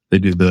the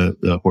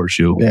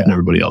horseshoe, and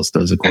everybody else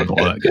does the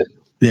cornhole.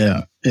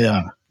 Yeah.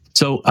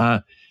 So,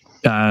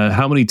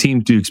 how many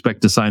teams do you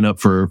expect to sign up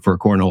for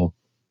cornhole?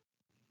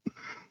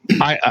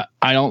 I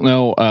don't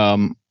know.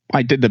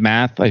 I did the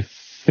math. I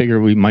figure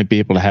we might be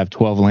able to have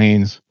 12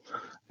 lanes.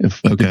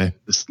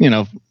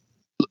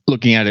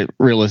 Looking at it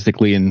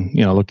realistically, and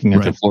looking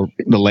at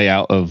the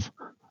layout of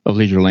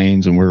Leisure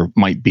Lanes and where it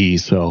might be.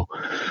 So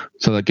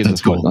that gives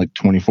us like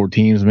 24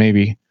 teams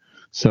maybe.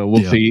 So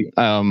we'll see.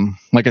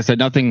 Like I said,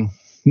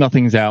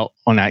 nothing's out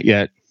on that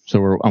yet.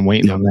 So I'm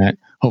waiting on that.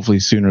 Hopefully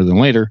sooner than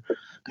later,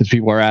 because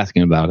people are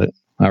asking about it.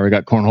 I already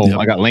got cornhole.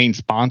 I got lane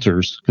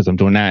sponsors because I'm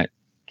doing that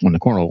on the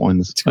cornhole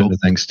ones, other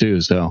things too.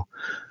 So,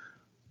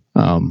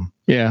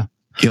 it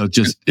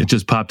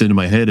just popped into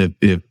my head.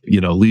 If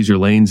Leisure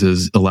Lanes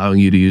is allowing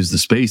you to use the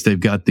space, they've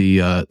got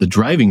the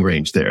driving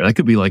range there. That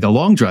could be like a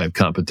long drive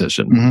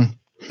competition. Mm-hmm.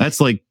 That's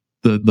like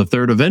the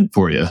third event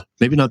for you.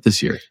 Maybe not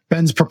this year.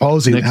 Ben's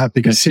proposing that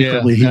because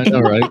secretly he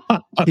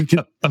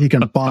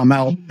can bomb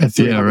out at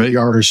 300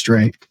 yards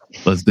straight.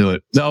 Let's do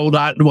it.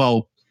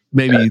 No,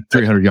 maybe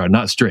 300 yard,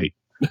 not straight.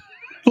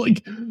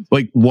 like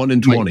 1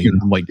 in 20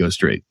 might go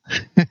straight.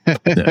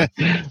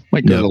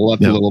 Might go to the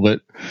left a little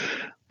bit.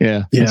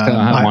 Yeah. That's kind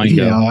of how mine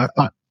go.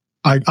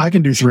 I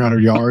can do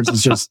 300 yards.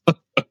 It's just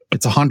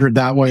it's 100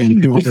 that way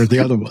and 200 the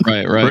other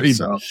way. Right.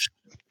 So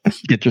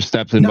get your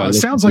steps in. No, it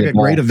sounds like a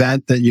great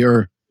event that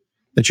you're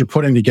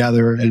putting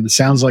together, and it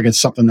sounds like it's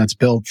something that's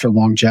built for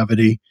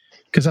longevity,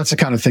 because that's the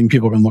kind of thing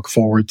people can look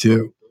forward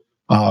to.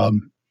 I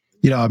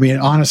mean,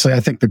 honestly, I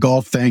think the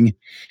golf thing,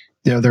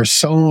 there's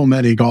so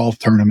many golf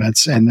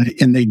tournaments, and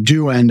they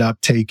do end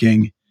up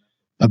taking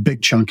a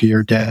big chunk of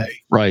your day.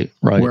 Right.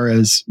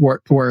 Whereas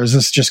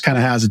this just kind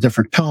of has a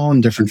different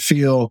tone, different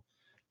feel,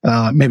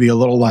 maybe a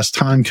little less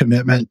time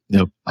commitment.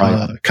 Yep.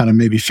 Kind of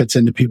maybe fits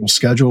into people's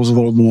schedules a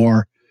little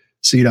more.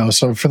 So,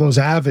 so for those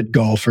avid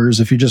golfers,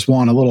 if you just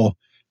want a little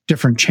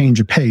different change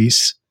of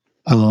pace,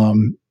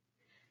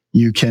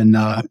 you can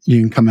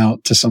come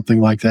out to something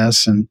like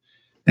this and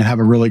have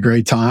a really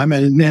great time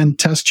and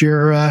test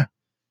your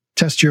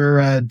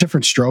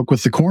different stroke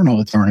with the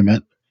cornhole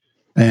tournament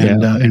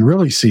and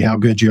really see how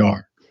good you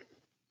are.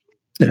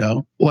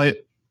 Well,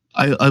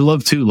 I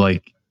love too,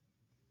 like,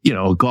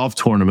 a golf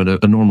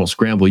tournament, a normal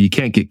scramble, you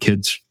can't get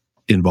kids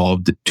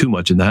involved too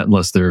much in that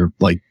unless they're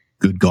like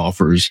good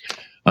golfers.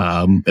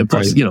 And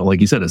plus, like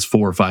you said, it's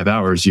 4 or 5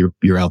 hours.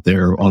 You're out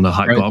there on a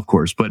hot golf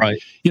course, but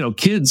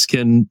kids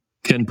can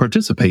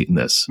participate in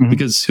this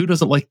because who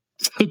doesn't like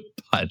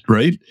putt,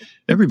 right?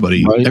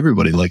 Everybody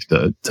likes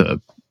to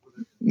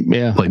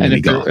play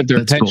mini golf. If their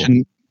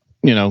attention,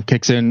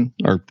 kicks in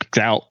or kicks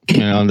out,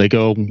 and they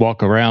go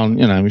walk around,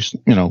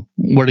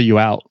 what are you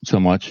out so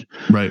much?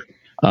 Right.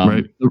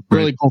 The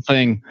really cool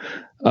thing,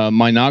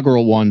 my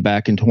inaugural one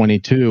back in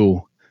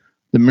 22,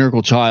 the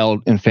miracle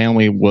child and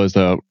family was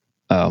a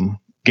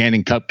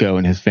Gannon Cupco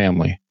and his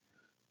family.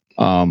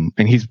 And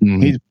he's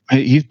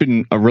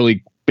been a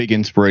really big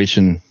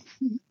inspiration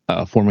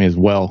for me as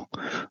well.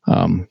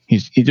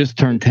 He just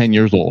turned 10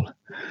 years old.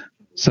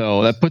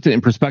 So that puts it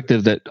in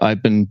perspective that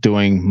I've been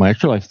doing my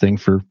extra life thing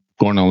for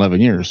going on 11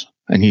 years,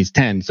 and he's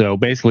 10. So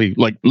basically,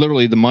 like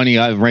literally the money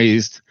I've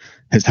raised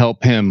has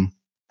helped him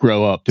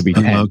grow up to be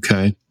 10.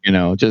 Okay.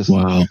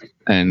 Wow.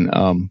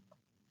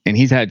 And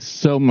he's had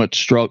so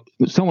much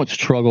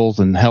struggles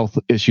and health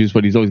issues,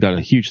 but he's always got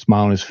a huge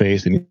smile on his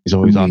face, and he's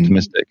always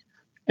optimistic.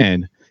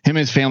 And him and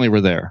his family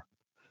were there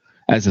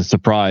as a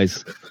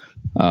surprise.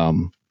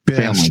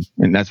 family.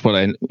 And that's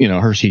what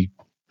Hershey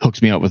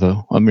hooks me up with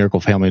a miracle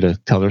family to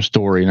tell their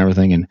story and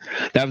everything. And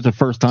that was the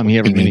first time he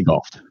ever mini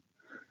golfed.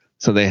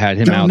 So they had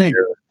him out there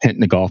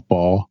hitting the golf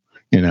ball,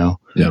 Yeah.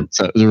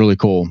 So it was really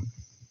cool.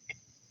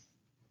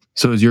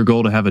 So is your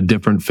goal to have a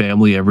different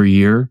family every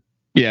year?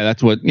 Yeah,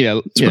 that's what, yeah.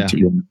 That's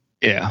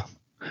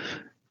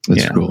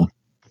cool.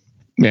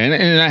 Yeah,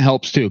 and that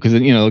helps too, because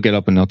they'll get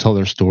up and they'll tell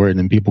their story, and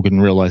then people can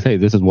realize, hey,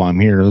 this is why I'm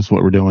here. This is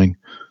what we're doing.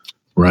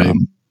 Right,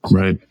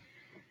 right.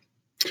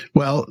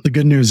 Well, the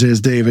good news is,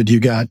 David, you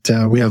got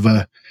we have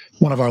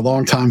one of our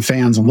longtime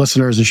fans and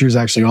listeners, and she was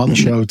actually on the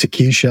show,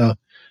 Takesha.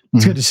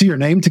 It's good to see your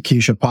name,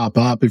 Takesha, pop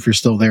up. If you're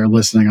still there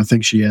listening, I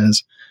think she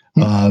is.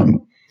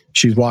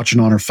 She's watching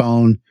on her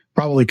phone,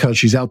 probably because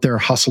she's out there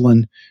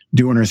hustling,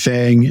 doing her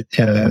thing.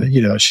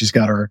 She's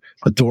got her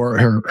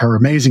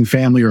amazing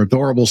family, her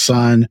adorable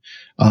son.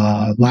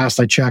 Last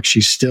I checked,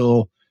 she's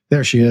still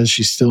there. She is.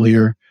 She's still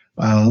here.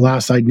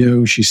 Last I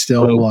knew, she's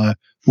still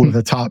one of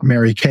the top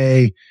Mary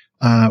Kay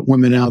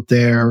women out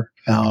there,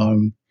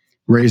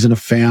 raising a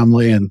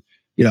family. And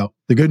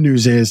the good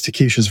news is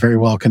Takesha's very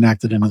well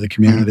connected into the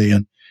community,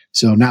 and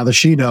so now that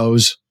she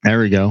knows, there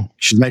we go.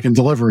 She's making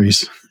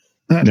deliveries.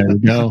 There we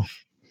go.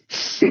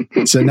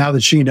 So now that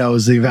she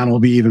knows, the event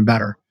will be even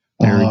better.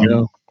 There we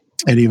go.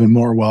 And even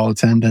more well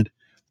attended.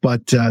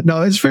 But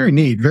no, it's very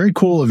neat, very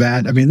cool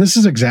event. I mean, this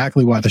is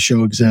exactly why the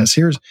show exists.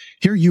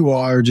 Here you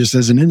are, just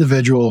as an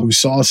individual who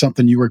saw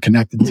something you were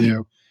connected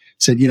to,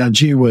 said,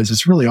 gee whiz,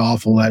 it's really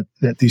awful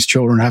that these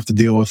children have to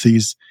deal with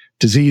these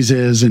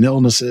diseases and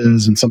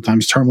illnesses, and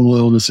sometimes terminal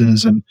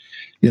illnesses. And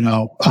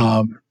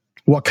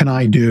what can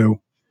I do?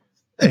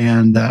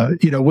 And,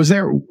 was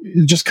there,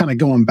 just kind of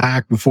going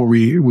back before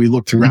we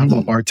look to wrap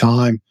up our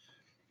time,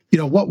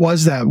 what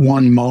was that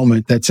one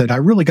moment that said, I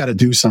really got to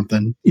do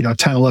something,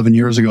 10, 11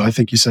 years ago, I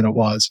think you said it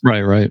was.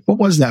 Right. What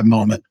was that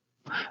moment?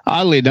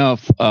 Oddly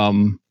enough,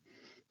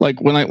 like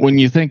when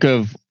you think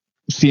of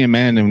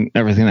CMN and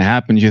everything that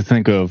happens, you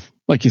think of,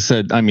 like you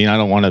said, I mean, I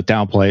don't want to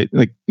downplay it,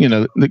 like,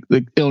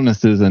 the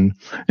illnesses and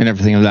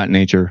everything of that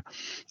nature.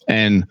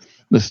 And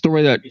the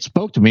story that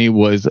spoke to me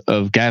was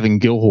of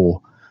Gavin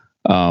Gilhole.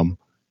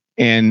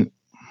 And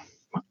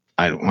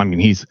I mean,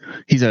 he's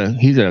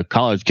a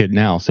college kid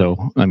now.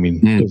 So, I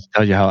mean, just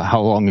tells you how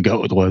long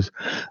ago it was.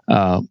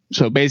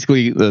 So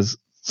basically,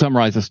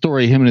 summarize the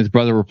story. Him and his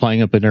brother were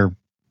playing up in their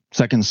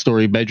second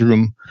story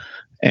bedroom,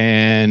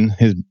 and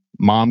his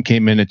mom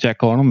came in to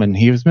check on him, and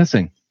he was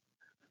missing,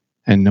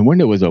 and the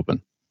window was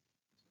open.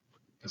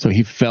 So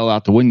he fell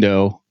out the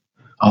window.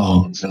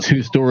 Oh,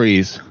 2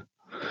 stories.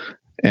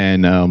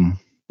 And, and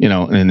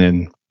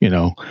then,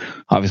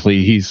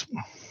 obviously he's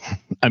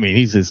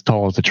as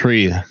tall as a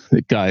tree.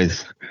 The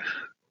guy's,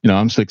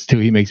 I'm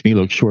 6'2". He makes me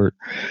look short,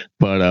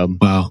 but,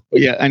 wow.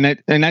 Yeah. And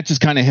that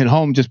just kind of hit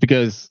home, just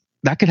because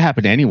that could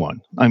happen to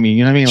anyone. I mean,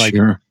 you know what I mean? Like,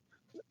 sure.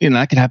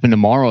 That could happen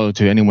tomorrow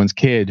to anyone's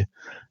kid.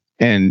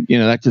 And,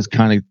 that just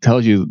kind of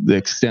tells you the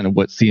extent of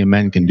what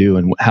CMN can do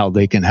and how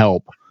they can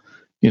help.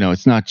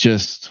 It's not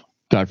just,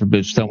 God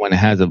forbid, someone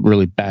has a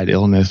really bad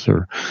illness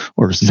or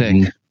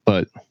sick,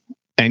 but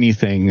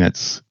anything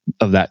that's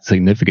of that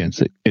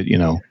significance,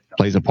 it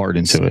plays a part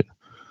into it.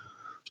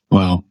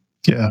 Wow.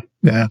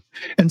 Yeah.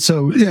 And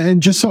so,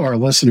 and just so our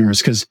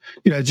listeners, because,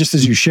 just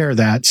as you share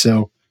that,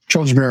 so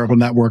Children's Miracle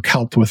Network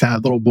helped with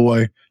that. Little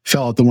boy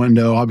fell out the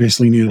window,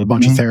 obviously needed a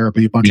bunch of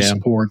therapy, a bunch of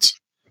supports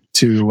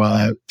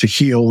to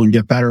heal and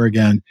get better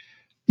again.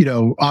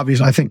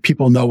 Obviously, I think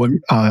people know what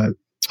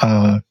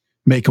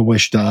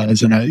Make-A-Wish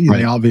does, and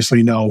they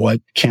obviously know what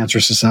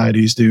cancer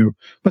societies do.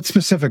 But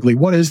specifically,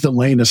 what is the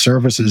lane of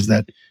services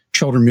that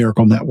Children's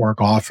Miracle Network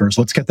offers?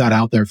 Let's get that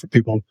out there for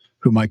people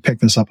who might pick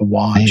this up and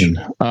watch.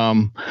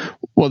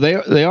 Well,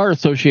 they are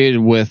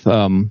associated with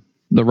the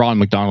Ron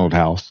McDonald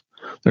House.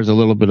 There's a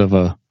little bit of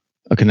a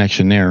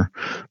connection there,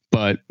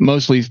 but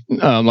mostly,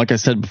 like I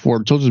said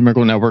before, Children's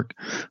Miracle Network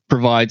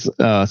provides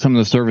some of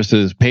the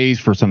services, pays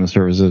for some of the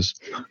services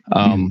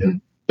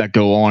that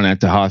go on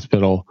at the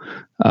hospital.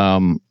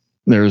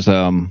 There's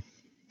trying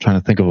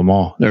to think of them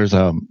all. There's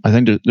I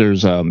think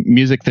there's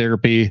music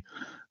therapy,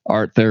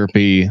 art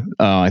therapy.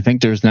 I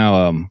think there's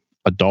now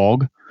a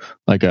dog,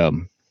 like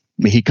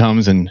he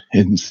comes and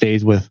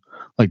stays with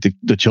like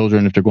the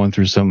children if they're going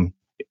through some,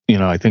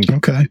 I think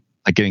like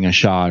getting a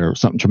shot or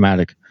something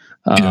traumatic.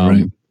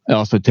 It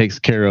also takes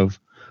care of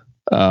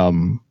I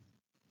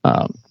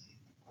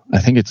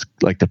think it's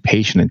like the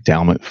Patient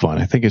Endowment Fund.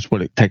 I think it's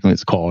what technically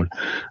it's called,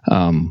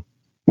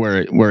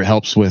 where it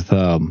helps with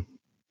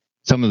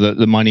some of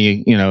the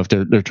money, if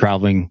they're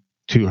traveling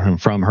to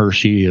and from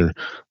Hershey or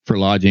for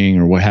lodging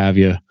or what have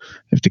you,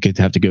 if the kids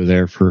have to go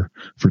there for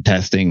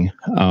testing.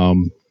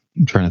 I'm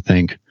trying to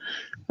think.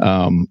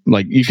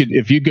 Like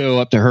if you go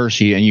up to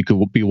Hershey and you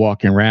could be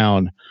walking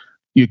around,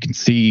 you can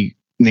see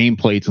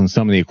nameplates on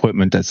some of the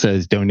equipment that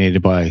says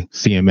donated by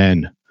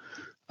CMN,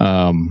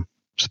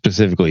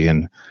 specifically.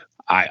 And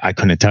I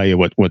couldn't tell you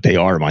what they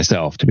are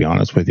myself, to be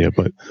honest with you,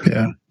 but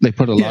they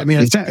put a lot,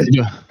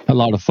 a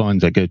lot of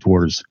funds that go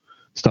towards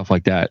stuff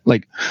like that.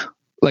 Like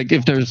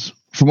if there's,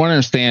 from what I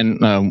understand,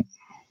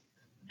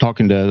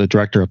 talking to the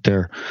director up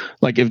there,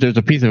 like if there's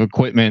a piece of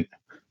equipment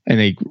and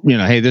they,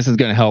 hey, this is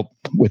going to help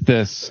with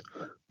this,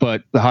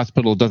 but the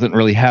hospital doesn't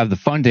really have the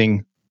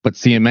funding, but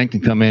CMN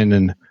can come in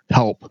and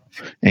help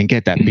and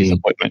get that piece of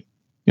equipment.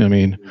 You know what I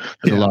mean?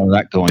 There's a lot of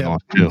that going on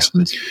too.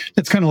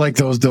 It's kind of like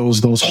those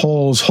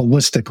holes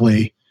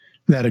holistically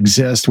that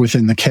exist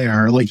within the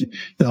care, like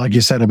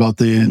you said about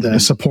the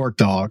support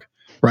dog,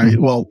 right?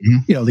 Mm-hmm. Well,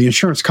 the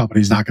insurance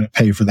company is not going to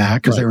pay for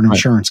that because they're an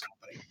insurance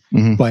company.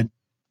 Mm-hmm. But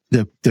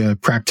the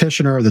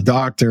practitioner, the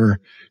doctor,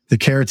 the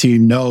care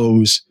team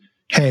knows,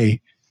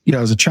 hey,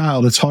 as a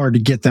child, it's hard to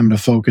get them to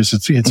focus.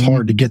 It's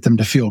hard to get them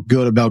to feel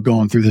good about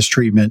going through this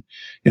treatment.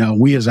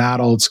 We as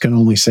adults can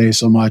only say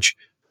so much.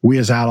 We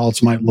as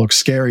adults might look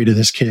scary to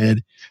this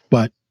kid,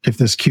 but if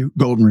this cute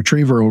golden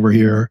retriever over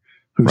here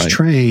who's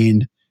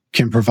trained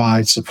can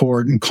provide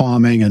support and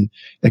calming and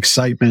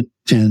excitement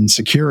and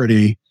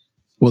security,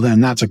 well, then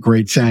that's a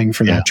great thing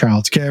for that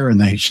child's care, and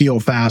they heal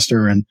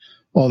faster and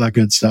all that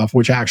good stuff,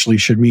 which actually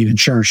should mean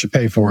insurance should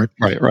pay for it.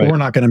 Right. But we're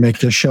not going to make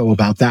this show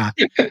about that.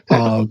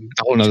 A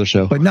whole nother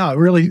show. But no, it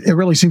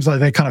really seems like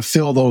they kind of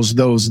fill those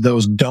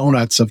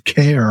donuts of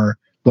care,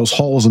 those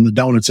holes in the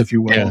donuts, if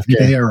you will, of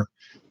care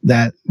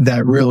that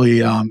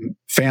really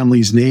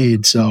families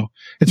need. So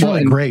it's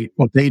really great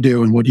what they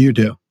do and what you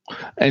do.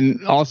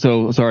 And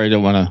also, sorry, I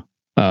don't want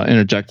to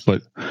interject,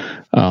 but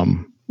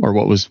or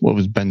what was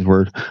Ben's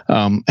word?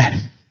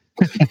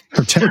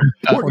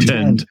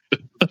 Pretend.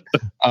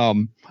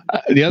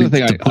 The other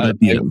thing I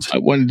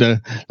wanted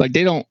to, like,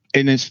 they don't,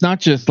 and it's not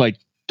just like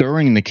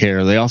during the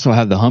care. They also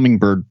have the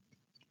Hummingbird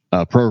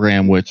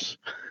program, which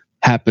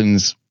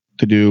happens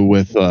to do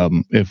with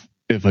if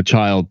a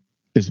child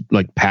is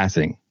like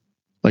passing,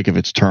 like if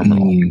it's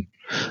terminal.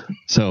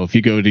 So if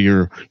you go to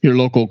your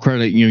local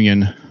credit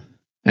union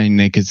and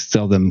they could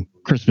sell them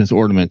Christmas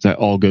ornaments, that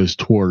all goes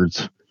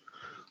towards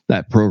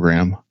that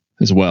program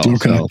as well.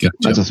 Okay, so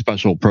that's a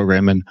special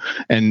program. And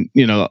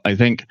I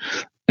think,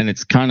 and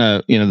it's kind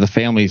of, the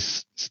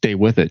families stay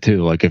with it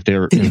too. Like if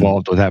they're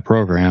involved with that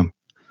program,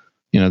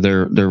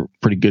 they're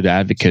pretty good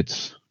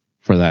advocates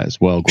for that as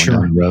well, going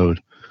down the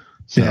road.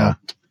 So.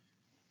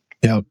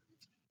 Yeah.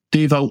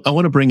 Dave, I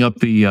want to bring up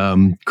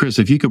the, Chris,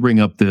 if you could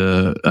bring up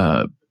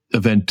the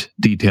event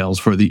details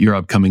for your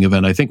upcoming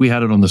event. I think we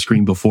had it on the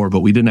screen before, but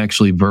we didn't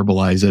actually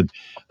verbalize it.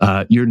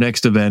 Your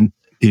next event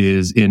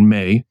is in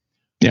May.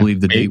 I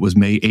believe the date was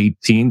May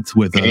 18th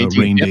with a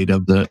rain date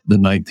of the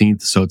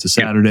 19th. So it's a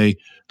Saturday,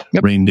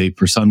 rain date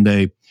for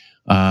Sunday.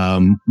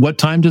 What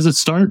time does it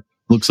start?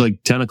 Looks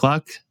like 10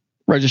 o'clock.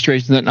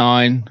 Registration's at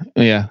 9.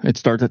 Yeah, it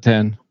starts at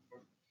 10.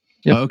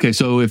 Yep. Okay,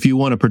 so if you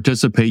want to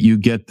participate, you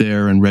get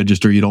there and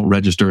register. You don't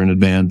register in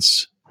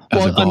advance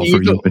as a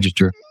golfer. You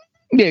register.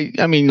 Yeah,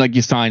 I mean, like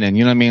you sign in.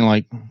 You know what I mean?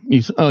 Like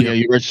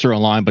you register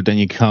online, but then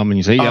you come and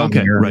you say, "Yeah,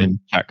 okay, right." And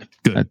check.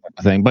 Good that type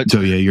of thing. But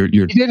so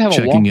you're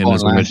checking in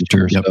as a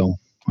register. Yep. So,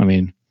 I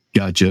mean,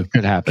 gotcha.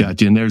 Could happen.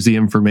 Gotcha. And there's the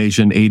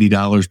information: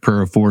 $80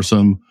 per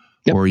foursome.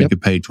 Or you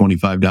could pay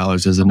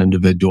 $25 as an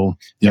individual.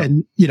 Yep.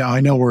 And,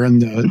 I know we're in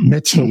the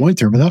midst of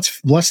winter, but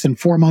that's less than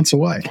 4 months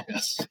away.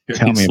 Yes.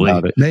 Tell me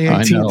about it. May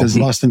 18th is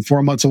less than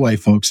 4 months away,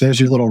 folks. There's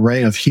your little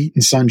ray of heat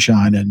and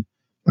sunshine and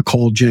a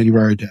cold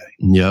January day.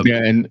 Yep.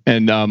 Yeah. And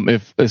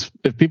if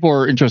people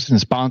are interested in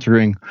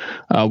sponsoring,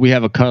 we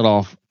have a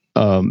cutoff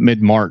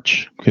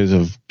mid-March because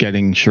of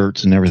getting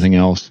shirts and everything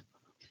else.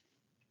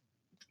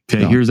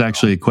 Okay, here's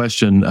actually a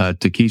question.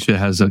 Takesha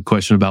has a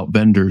question about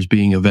vendors,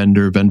 being a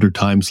vendor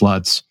time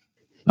slots.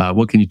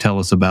 What can you tell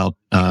us about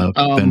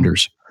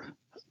vendors?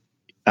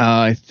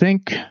 I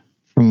think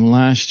from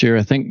last year,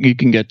 I think you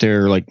can get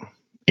there like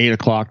 8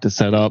 o'clock to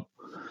set up.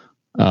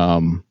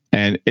 And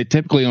it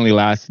typically only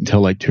lasts until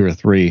like 2 or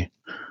 3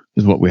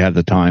 is what we have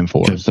the time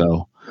for. Okay.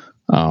 So,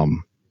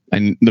 and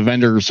the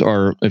vendors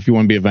are, if you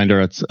want to be a vendor,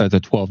 it's at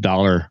a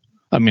 $20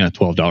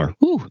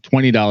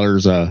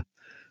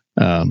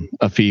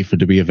 a fee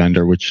to be a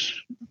vendor,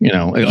 which,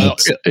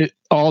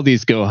 all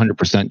these go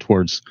 100%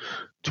 towards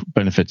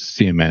benefits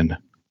CMN.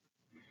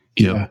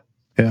 Yep.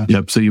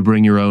 So you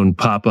bring your own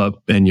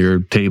pop-up and your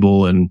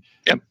table and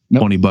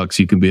 $20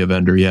 you can be a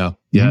vendor. Yeah.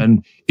 Mm-hmm.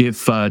 And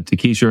if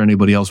Takesha or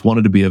anybody else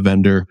wanted to be a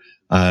vendor,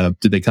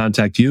 did they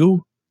contact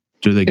you?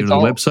 Do they go to the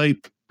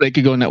website? They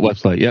could go on that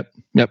website. Yep.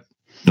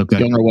 Okay.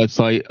 Go on our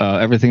website.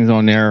 Everything's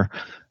on there,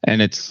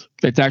 and it's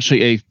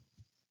actually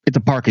it's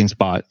a parking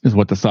spot is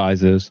what the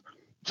size is.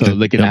 So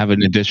they can have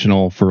an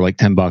additional for like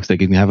 $10. They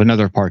can have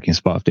another parking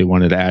spot if they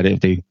wanted to add it. If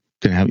they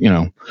didn't have,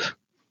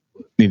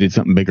 needed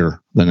something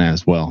bigger than that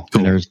as well.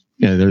 Cool. And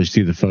there you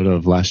see the photo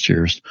of last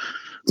year's.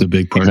 It's a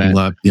big parking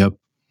lot. Yep.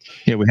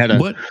 Yeah, we had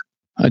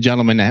a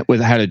gentleman that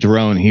had a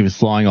drone. He was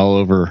flying all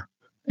over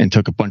and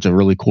took a bunch of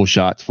really cool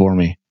shots for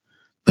me.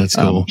 That's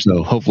cool.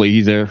 So hopefully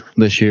he's there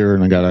this year.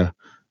 And I got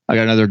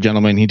another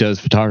gentleman. He does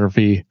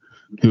photography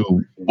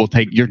who will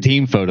take your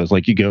team photos.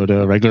 Like you go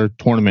to a regular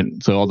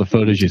tournament, so all the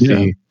photos you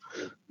see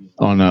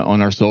on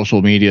our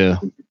social media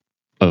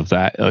of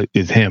that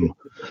is him.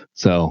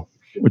 So,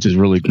 which is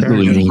really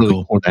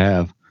cool to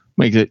have.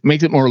 Makes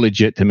it more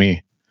legit to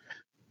me.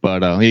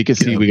 But you can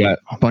see we got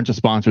a bunch of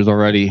sponsors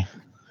already,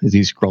 as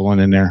he's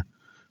scrolling in there.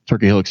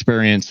 Turkey Hill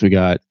Experience. We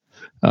got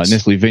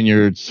Nestle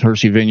Vineyards,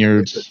 Hershey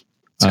Vineyards.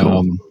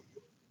 Cool.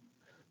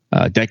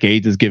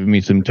 Decades has given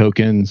me some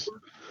tokens.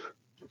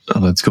 Oh,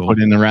 that's cool. Put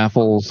in the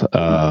raffles.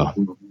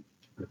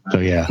 So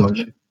yeah.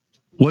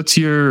 What's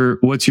your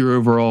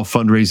overall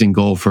fundraising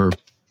goal for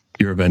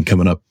your event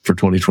coming up for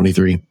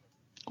 2023?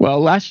 Well,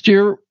 last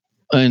year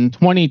in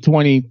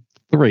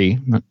 2023,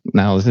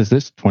 now is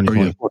this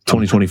 2024?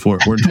 2024.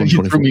 We're in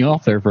 2024. You threw me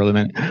off there for a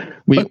minute.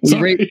 We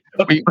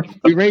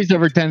raised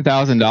over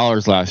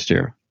 $10,000 last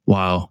year.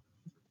 Wow,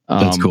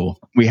 that's cool.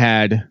 We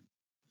had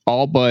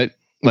all but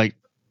like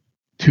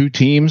 2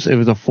 teams. It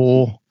was a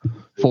full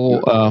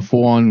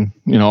on.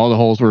 All the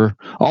holes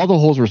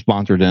were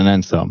sponsored and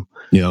then some.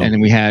 Yeah, and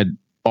then we had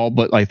all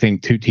but I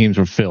think 2 teams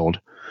were filled.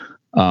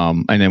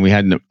 And then we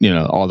had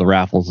all the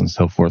raffles and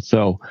so forth.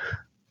 So,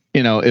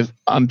 if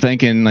I'm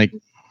thinking like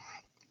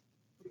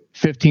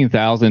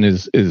 15,000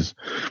 is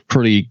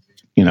pretty,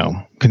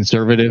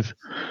 conservative.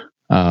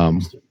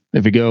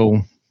 If we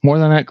go more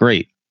than that,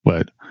 great.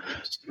 But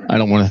I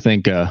don't want to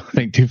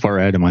think too far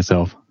ahead of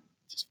myself.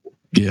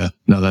 Yeah,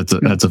 no, that's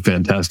a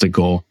fantastic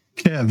goal.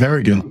 Yeah,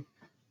 very good.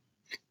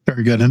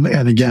 Very good.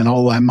 And again,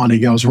 all that money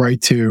goes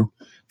right to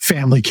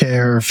family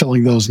care,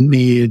 filling those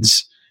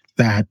needs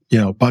that,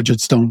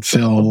 budgets don't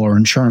fill or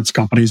insurance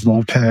companies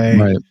won't pay.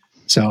 Right.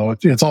 So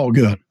it's all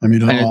good. I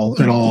mean,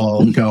 it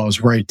all goes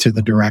right to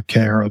the direct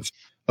care of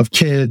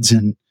kids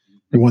and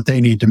what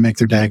they need to make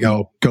their day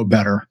go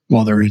better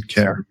while they're in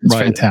care. It's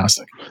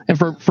fantastic. And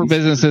for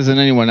businesses and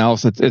anyone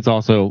else, it's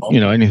also,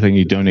 anything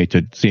you donate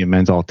to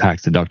CMN's all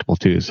tax deductible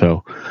too.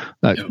 So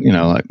that,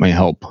 that may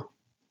help,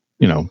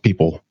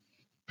 people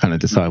kind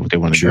of decide what they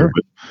want to do.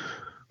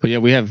 But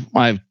yeah,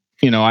 I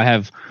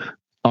have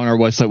on our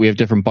website, we have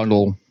different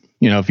bundle,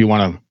 if you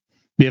want to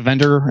be a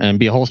vendor and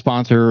be a whole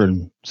sponsor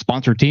and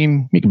sponsor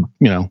team, you can,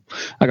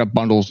 I got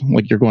bundles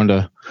like you're going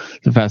to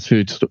the fast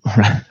food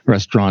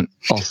restaurant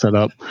all set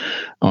up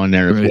on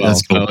there as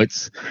well. Cool.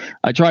 So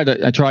I try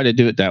to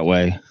do it that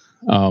way.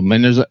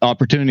 And there's an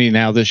opportunity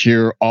now this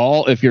year.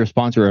 If you're a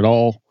sponsor at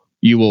all,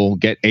 you will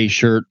get a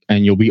shirt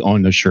and you'll be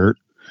on the shirt.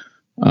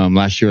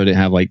 Last year I didn't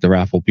have like the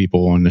raffle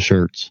people on the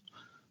shirts.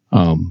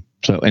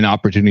 So, and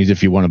opportunities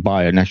if you want to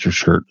buy an extra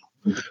shirt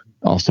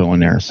also on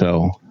there.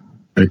 So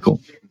very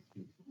cool.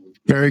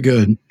 Very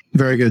good.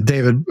 Very good.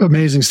 David,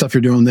 amazing stuff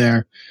you're doing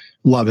there.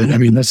 Love it. I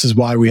mean, this is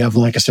why we have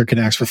Lancaster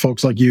Connects for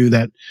folks like you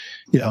that,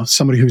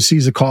 somebody who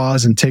sees a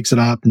cause and takes it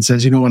up and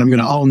says, you know what, I'm going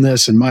to own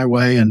this in my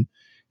way and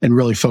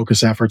really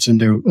focus efforts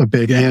into a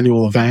big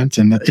annual event.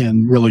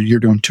 And really you're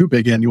doing 2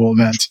 big annual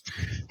events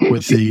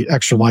with the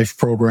Extra Life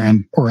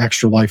program or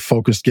Extra Life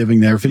focused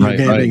giving there, video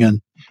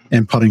gaming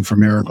and putting for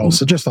miracles.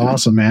 So just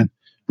awesome, man.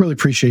 Really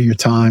appreciate your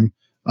time.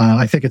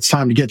 I think it's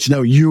time to get to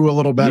know you a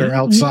little better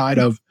outside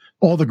of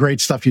all the great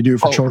stuff you do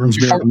for Children's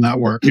Miracle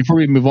Network. Before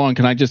we move on,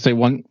 can I just say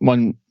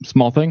one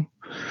small thing?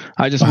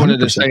 I just wanted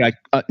 100%. To say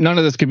none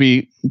of this could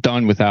be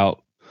done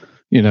without,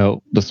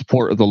 the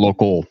support of the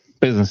local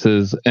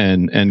businesses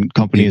and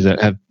companies that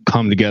have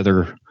come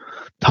together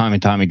time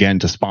and time again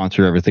to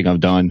sponsor everything I've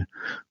done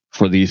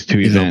for these 2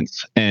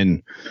 events.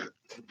 And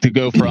to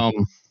go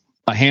from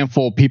a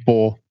handful of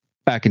people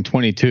back in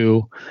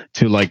 22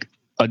 to like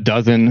a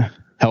dozen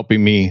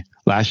helping me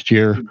last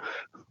year,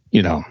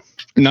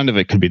 none of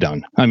it could be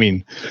done. I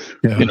mean,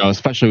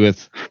 especially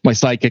with my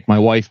sidekick, my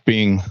wife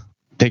taking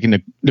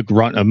the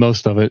grunt of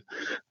most of it.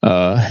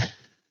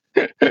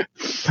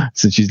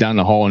 Since she's down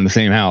the hall in the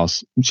same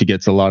house, she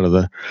gets a lot of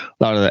the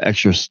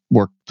extra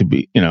work to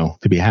be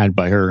had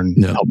by her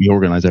and help me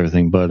organize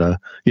everything. But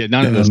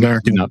none of this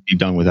could not be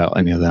done without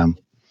any of them.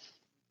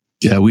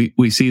 Yeah,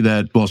 we see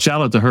that. Well,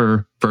 shout out to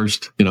her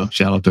first,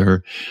 shout out to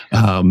her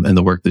and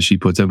the work that she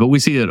puts in. But we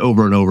see it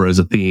over and over as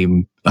a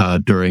theme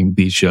during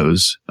these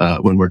shows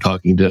when we're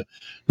talking to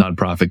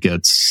nonprofit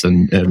gets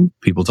and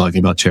people talking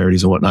about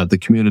charities and whatnot. The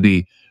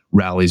community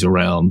rallies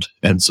around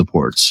and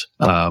supports.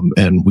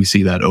 And we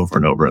see that over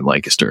and over in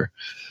Lancaster.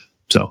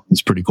 So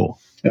it's pretty cool.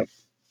 Yep.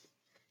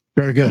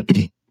 Very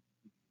good.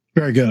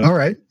 Very good. All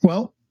right.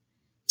 Well,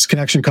 it's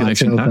Connection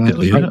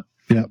Cocktail.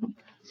 Yeah.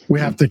 We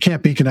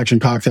can't be Connection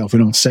Cocktail if we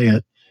don't say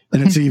it.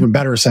 And it's an even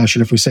better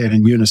session if we say it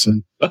in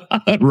unison.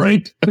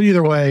 Right. But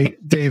either way,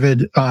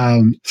 David,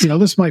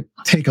 this might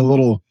take a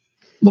little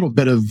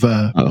bit of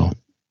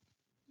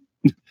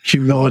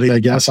humility, I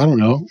guess. I don't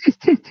know.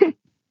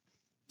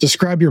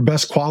 Describe your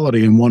best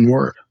quality in one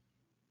word.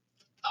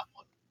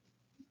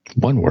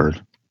 One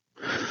word.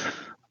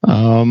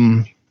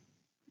 It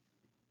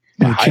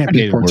can't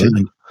be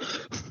portend.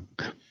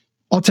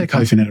 I'll take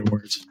hyphenated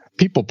words.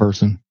 People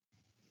person.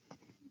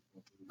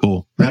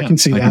 Cool. I can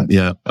see that.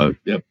 Yep. I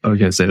was going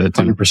to say that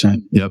too.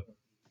 100%. Yep.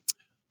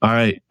 All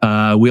right.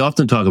 We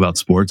often talk about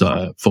sports,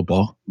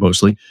 football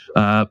mostly.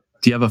 Do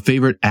you have a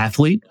favorite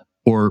athlete,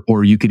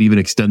 or you could even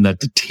extend that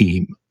to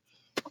team?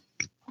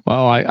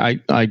 Well,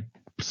 I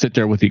sit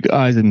there with you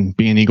guys and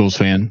be an Eagles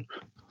fan,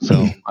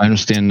 so I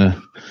understand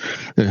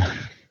the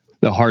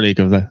heartache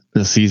of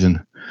the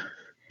season.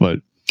 But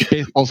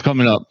baseball's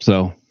coming up,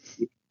 so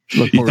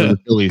look forward to the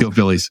Phillies. Go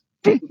Phillies.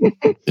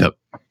 Yep.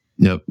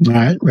 Yep. All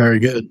right. Very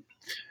good.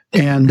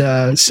 And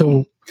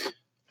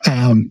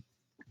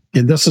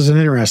and this is an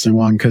interesting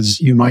one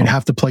because you might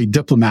have to play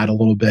diplomat a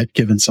little bit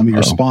given some of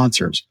your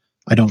sponsors.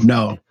 I don't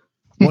know.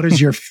 What is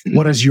your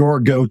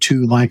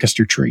go-to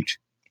Lancaster treat?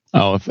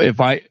 Oh, if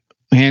I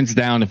hands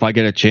down, if I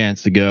get a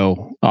chance to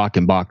go,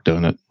 Achenbach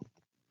donut.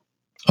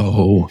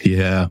 Oh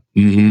yeah.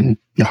 Mm-hmm.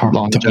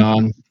 Long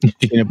John,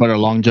 peanut butter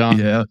Long John.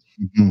 Yeah.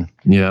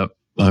 Mm-hmm. Yeah.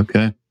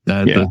 Okay.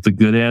 That's a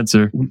good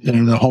answer.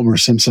 And the Homer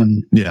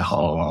Simpson. Yeah.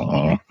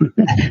 Oh.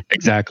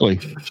 Exactly.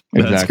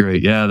 That's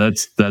great. Yeah.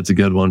 That's a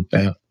good one.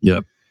 Yeah.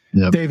 Yep.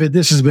 David,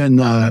 this has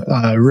been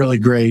really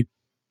great.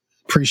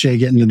 Appreciate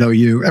getting to know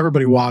you.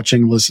 Everybody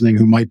watching, listening,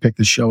 who might pick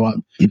the show up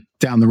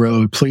down the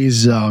road,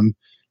 please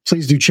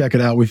do check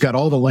it out. We've got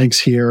all the links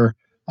here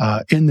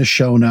in the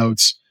show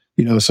notes.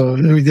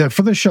 So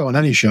for this show and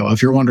any show,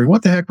 if you're wondering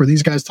what the heck were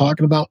these guys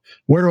talking about,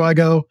 where do I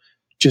go?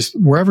 Just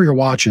wherever you're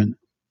watching,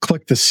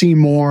 click the see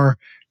more,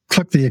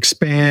 click the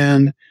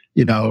expand,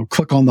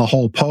 click on the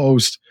whole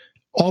post,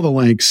 all the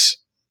links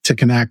to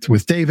connect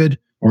with David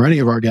or any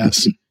of our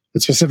guests.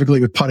 But specifically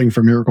with Putting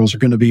for Miracles are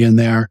going to be in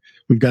there.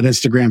 We've got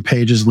Instagram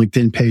pages,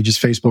 LinkedIn pages,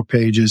 Facebook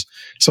pages.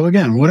 So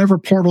again, whatever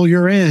portal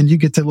you're in, you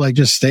get to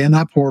just stay in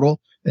that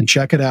portal and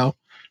check it out.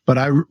 But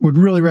I would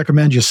really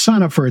recommend you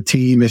sign up for a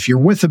team. If you're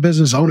with a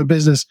business, own a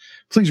business,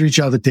 please reach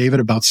out to David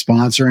about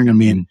sponsoring. I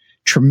mean,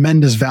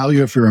 tremendous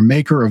value. If you're a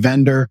maker, a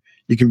vendor,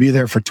 you can be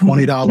there for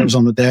 $20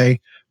 on the day.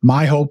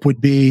 My hope would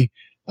be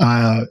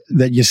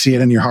that you see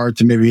it in your heart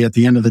to maybe at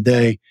the end of the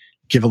day,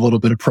 give a little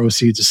bit of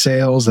proceeds of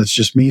sales. That's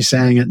just me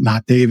saying it,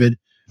 not David,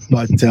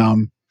 but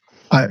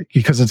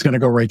because it's going to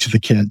go right to the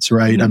kids,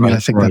 right? I mean, I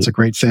think that's a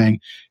great thing.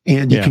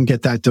 And you can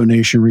get that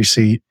donation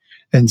receipt.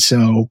 And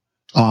so,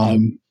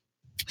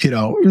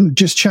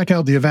 just check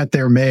out the event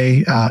there,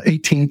 May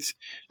 18th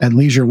at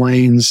Leisure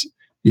Lanes.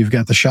 You've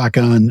got the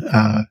shotgun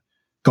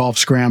golf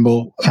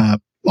scramble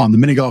on the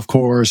mini golf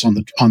course, on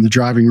the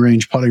driving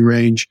range, putting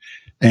range,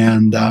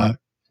 and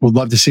we'd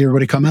love to see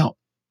everybody come out.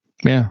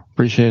 Yeah,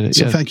 appreciate it.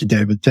 So thank you,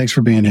 David. Thanks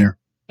for being here.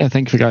 Yeah,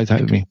 thanks for guys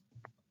having me.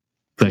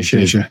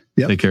 Appreciate you.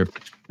 Yep. Take care.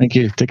 Thank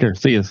you. Take care.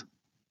 See you.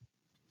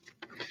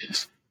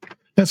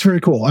 That's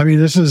very cool. I mean,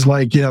 this is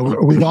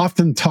we've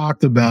often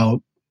talked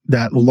about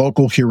that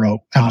local hero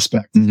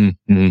aspect,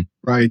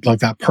 right? Like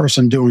that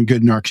person doing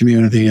good in our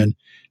community. And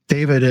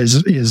David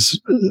is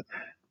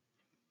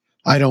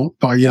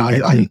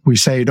we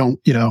say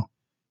don't,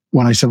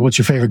 when I said, what's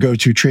your favorite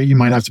go-to treat? You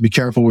might have to be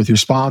careful with your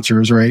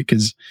sponsors, right?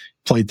 Because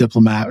play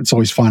diplomat. It's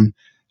always fun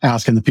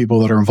asking the people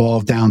that are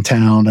involved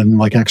downtown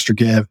and Extra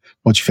Give,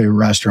 what's your favorite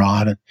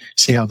restaurant, and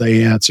see how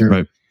they answer.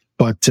 Right.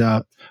 But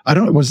I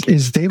don't know,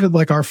 is David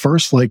our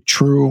first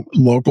true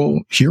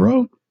local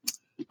hero?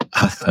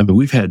 I mean,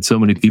 we've had so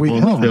many people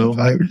on the show.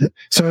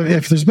 So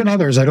if there's been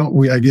others,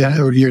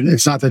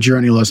 it's not that you're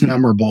any less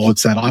memorable.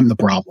 It's that I'm the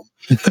problem.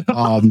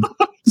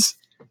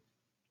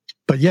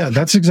 But yeah,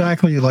 that's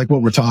exactly what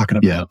we're talking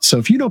about. Yeah. So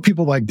if you know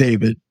people like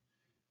David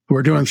who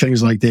are doing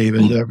things like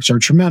David, which are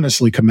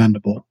tremendously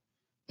commendable,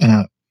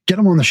 get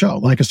them on the show,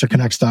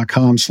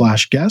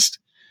 LancasterConnects.com/guest.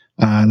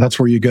 That's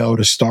where you go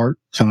to start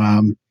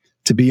to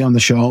be on the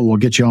show. We'll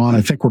get you on.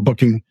 I think we're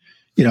booking,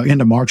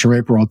 into March or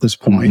April at this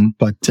point,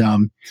 but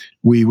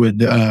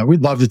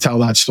we'd love to tell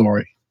that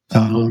story.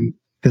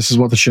 This is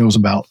what the show's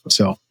about.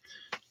 So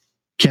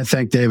can't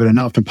thank David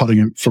enough and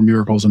Putting for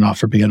Miracles enough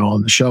for being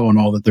on the show and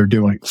all that they're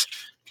doing.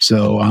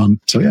 So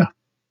yeah.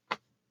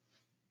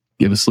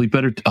 Give us sleep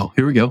better. Oh,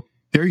 here we go.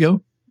 Here we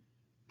go.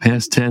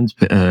 Past tense.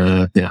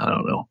 I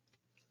don't know.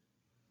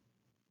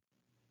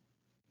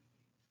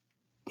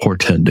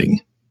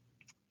 Portending.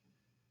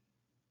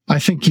 I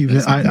think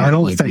I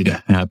don't think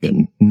to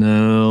happen.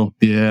 No.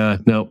 Yeah.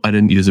 No, I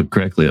didn't use it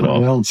correctly at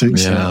all. I don't think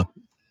so.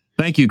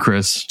 Thank you,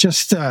 Chris.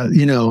 Just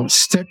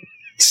stick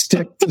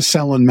to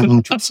selling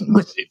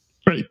mattresses.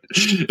 Right.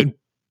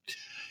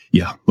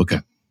 Yeah. Okay.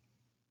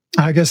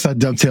 I guess that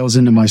dovetails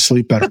into my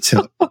sleep better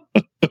tip.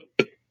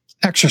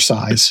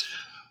 Exercise.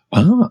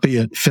 Be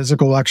it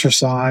physical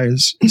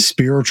exercise,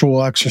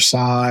 spiritual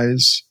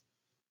exercise,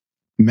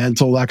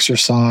 mental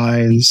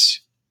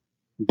exercise,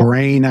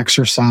 brain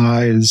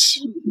exercise,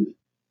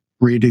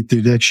 read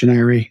the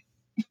dictionary.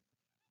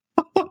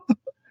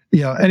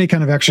 Any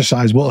kind of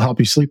exercise will help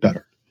you sleep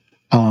better.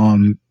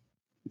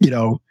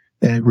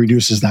 It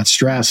reduces that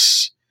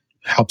stress,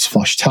 helps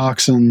flush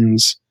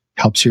toxins,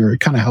 helps your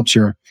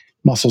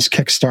muscles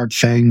kickstart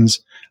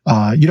things.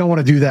 You don't want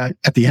to do that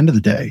at the end of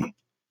the day,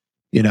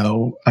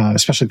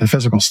 especially the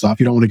physical stuff.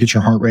 You don't want to get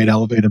your heart rate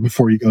elevated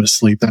before you go to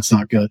sleep. That's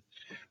not good.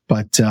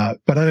 But at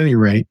any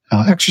rate,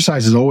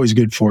 exercise is always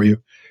good for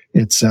you.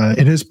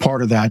 It is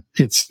part of that.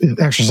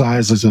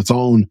 Exercise is its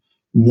own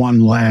one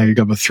leg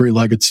of a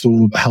three-legged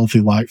stool of a healthy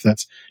life.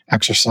 That's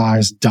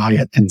exercise,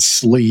 diet, and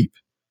sleep.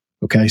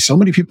 Okay. So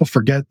many people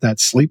forget that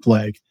sleep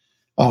leg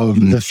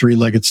of the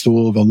three-legged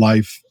stool of a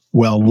life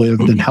well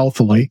lived and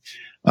healthily.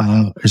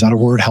 Is that a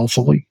word?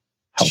 Healthily?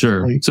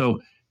 Sure.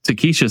 So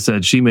Takesha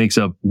said she makes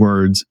up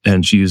words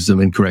and she uses them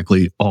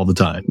incorrectly all the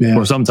time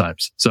or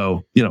sometimes.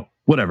 So,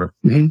 whatever.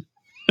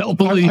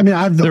 Healthily.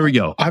 There we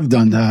go. I've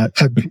done that.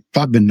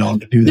 I've been known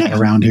to do that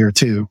around here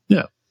too.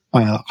 Yeah.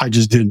 I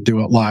just didn't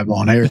do it live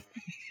on air.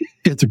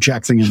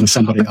 Interjecting into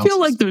somebody else. I feel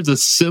like there's a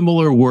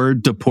similar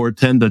word to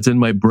portend that's in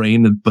my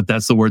brain, but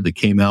that's the word that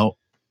came out.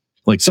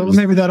 Like, so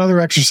maybe that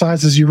other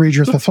exercise is you read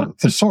your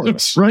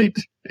thesaurus. Right.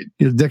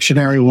 Your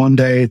dictionary one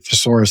day,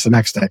 thesaurus the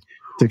next day.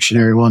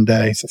 Dictionary one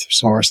day,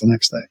 thesaurus the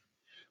next day.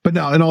 But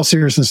no, in all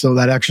seriousness, though,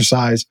 that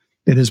exercise,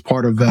 it is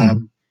part of that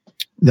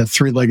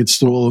three-legged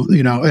stool,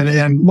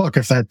 and look,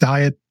 if that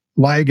diet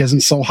leg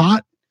isn't so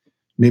hot,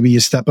 maybe you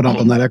step it up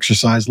on that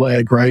exercise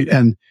leg, right?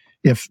 And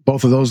if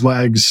both of those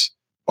legs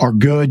are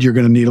good, you're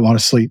going to need a lot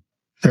of sleep.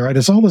 All right.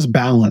 It's all this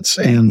balance.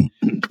 And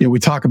we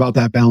talk about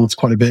that balance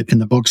quite a bit in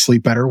the book,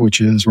 Sleep Better,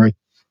 which is right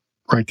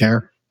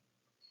there.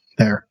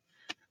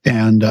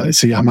 And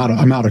see, I'm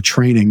out of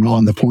training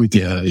on the point.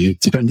 Yeah.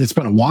 It's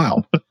been a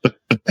while.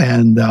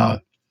 and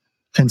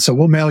so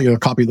we'll mail you a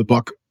copy of the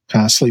book,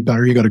 Sleep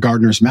Better. You go to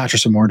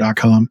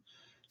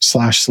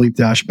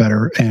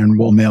gardenersmattressandmore.com/sleep-better, and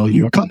we'll mail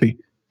you a copy.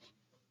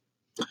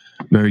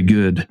 Very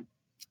good.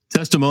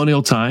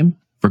 Testimonial time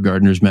for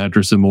Gardener's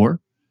Mattress and More.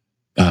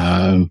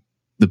 The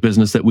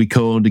business that we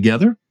co-own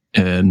together.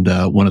 And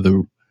one of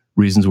the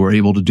reasons we're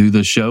able to do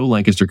this show,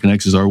 Lancaster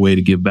Connects, is our way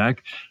to give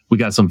back. We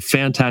got some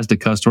fantastic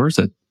customers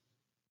that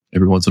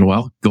every once in a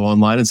while go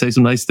online and say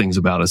some nice things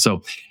about us.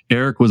 So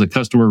Eric was a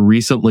customer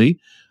recently,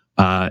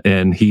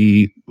 and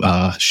he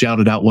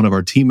shouted out one of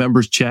our team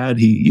members, Chad.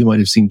 You might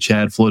have seen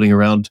Chad floating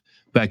around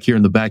back here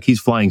in the back. He's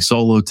flying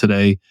solo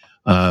today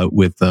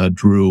with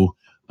Drew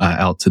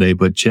out today.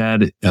 But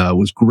Chad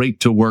was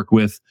great to work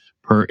with,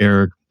 per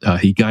Eric.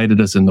 He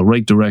guided us in the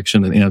right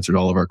direction and answered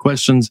all of our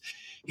questions.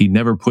 He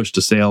never pushed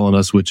a sale on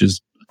us, which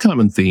is a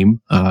common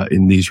theme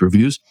in these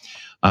reviews.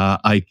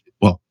 Not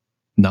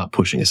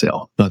pushing a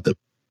sale. Not that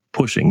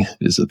pushing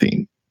is the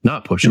theme.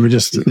 Not pushing. We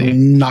just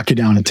knock you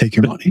down and take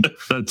your money.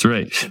 That's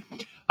right.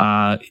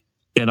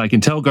 And I can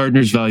tell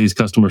Gardeners values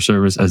customer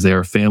service as they are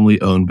a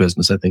family-owned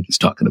business. I think he's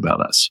talking about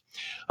us.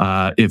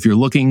 If you're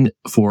looking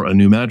for a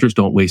new mattress,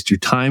 don't waste your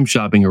time.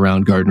 Shopping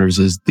around Gardeners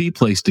is the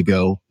place to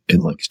go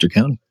in Lancaster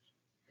County.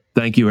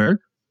 Thank you,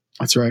 Eric.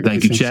 That's right.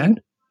 Thank you,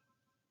 Chad.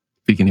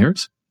 You can hear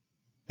us.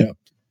 Yeah.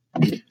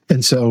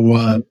 And so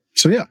one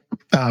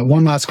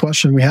last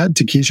question we had.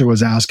 Takesha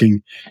was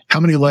asking, how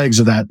many legs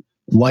of that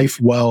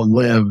life well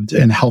lived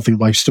and healthy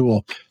life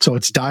stool? So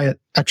it's diet,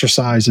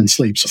 exercise, and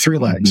sleep. So 3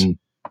 legs,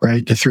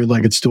 right? The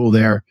 3-legged stool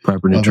there.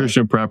 Proper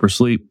nutrition, proper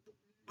sleep,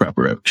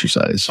 proper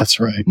exercise. That's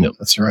right. Yep.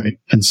 That's right.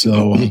 And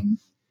so, and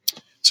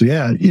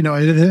in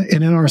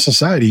our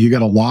society, you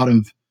got a lot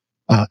of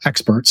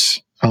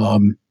experts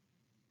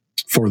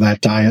for that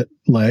diet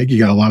leg. You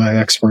got a lot of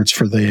experts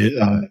for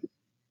the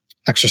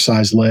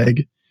exercise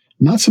leg,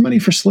 not so many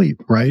for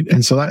sleep, right?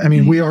 And so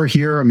we are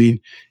here.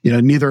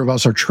 Neither of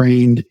us are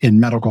trained in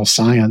medical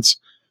science,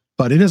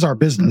 but it is our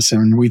business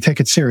and we take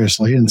it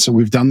seriously. And so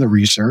we've done the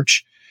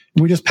research.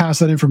 We just pass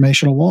that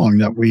information along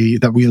that we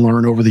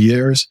learn over the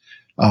years.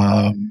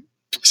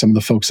 Some of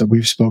the folks that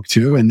we've spoke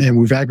to, and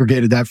we've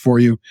aggregated that for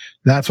you.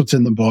 That's what's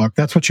in the book.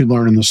 That's what you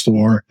learn in the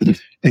store.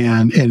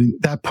 And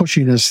that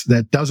pushiness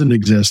that doesn't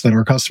exist, that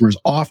our customers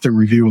often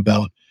review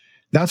about,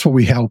 that's what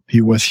we help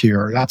you with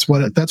here. That's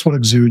what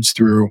exudes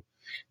through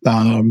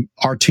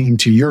our team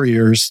to your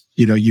ears.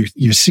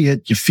 You see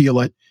it, you feel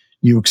it,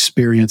 you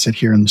experience it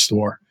here in the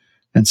store.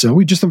 And so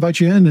we just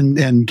invite you in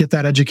and get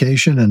that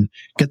education and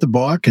get the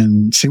book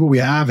and see what we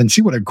have and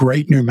see what a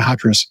great new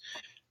mattress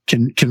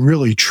can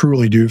really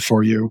truly do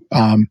for you.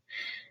 I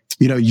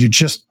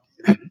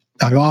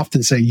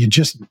often say you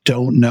just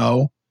don't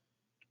know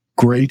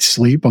great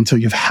sleep until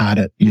you've had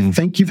it. You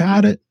think you've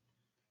had it.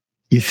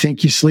 You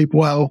think you sleep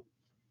well,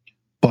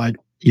 but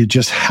you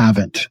just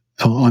haven't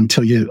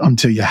until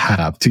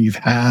you've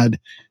had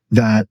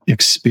that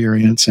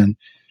experience. And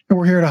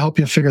we're here to help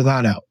you figure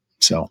that out.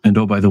 So, and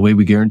oh, by the way,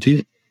 we guarantee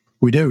it.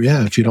 We do.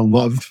 Yeah. If you don't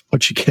love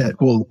what you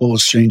get, we'll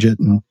exchange it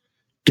and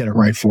get it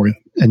right for you.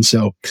 And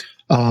so,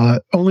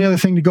 only other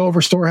thing to go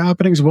over store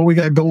happenings, what we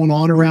got going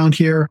on around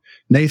here.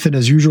 Nathan,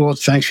 as usual,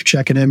 thanks for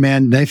checking in,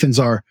 man. Nathan's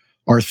our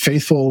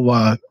faithful,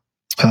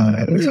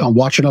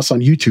 watching us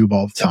on YouTube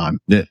all the time.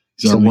 Yeah.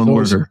 He's our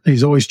one-worder.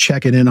 He's always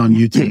checking in on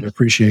YouTube.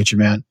 Appreciate you,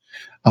 man.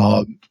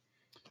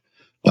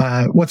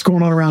 What's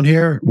going on around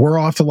here? We're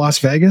off to Las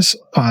Vegas,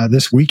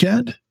 this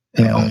weekend.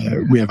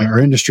 We have our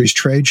industry's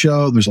trade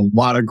show. There's a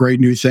lot of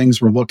great new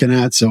things we're looking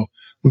at. So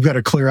we've got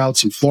to clear out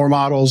some floor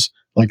models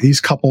like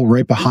these couple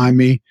right behind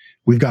me.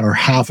 We've got our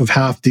half of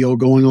half deal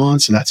going on.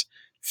 So that's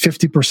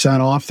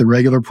 50% off the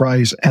regular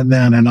price and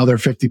then another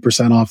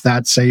 50% off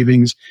that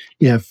savings.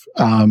 If,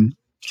 can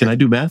I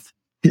do math?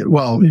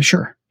 Well,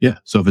 sure. Yeah.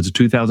 So if it's a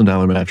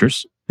 $2,000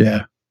 mattress.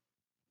 Yeah.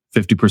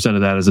 50%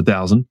 of that is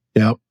 $1,000.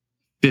 Yep.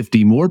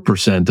 50% more of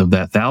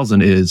that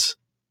 1,000 is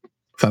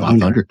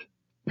 500.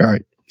 All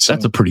right. So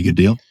that's a pretty good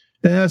deal.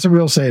 Yeah, it's a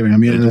real saving.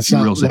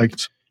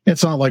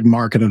 It's not like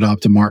market it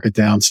up to market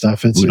down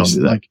stuff. It's just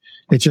like,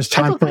 it's just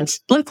time. That's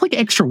like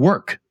extra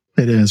work.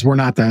 It is. We're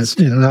not that,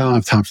 I don't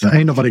have time for that.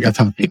 Ain't nobody got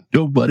time.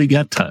 Nobody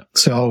got time.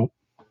 So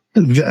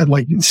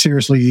Like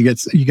seriously, you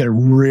get a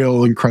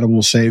real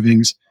incredible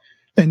savings.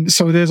 And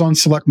so it is on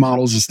select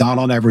models. It's not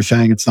on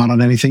everything. It's not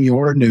on anything you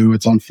order new.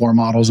 It's on floor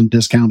models and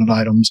discounted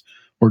items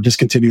or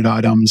discontinued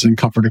items and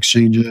comfort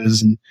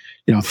exchanges and,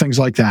 things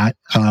like that.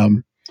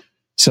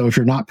 So if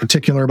you're not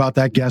particular about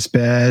that guest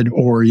bed,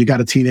 or you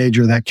got a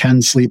teenager that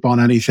can sleep on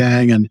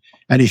anything and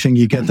anything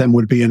you get them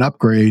would be an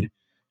upgrade,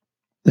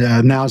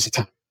 now's the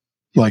time.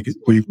 Like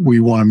we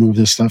want to move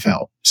this stuff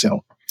out.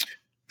 So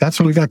that's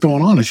what we got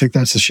going on. I think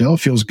that's the show. It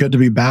feels good to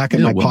be back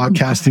in my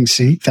podcasting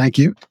seat. Thank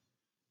you.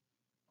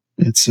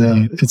 It's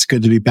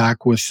good to be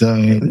back with,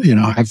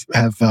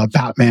 have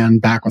Batman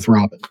back with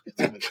Robin.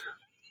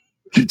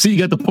 So you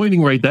got the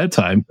pointing right that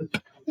time.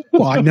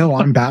 Well, I know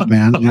I'm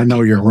Batman and I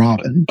know you're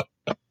Robin.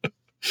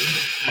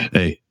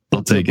 Hey,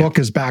 I'll take it. The book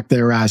is back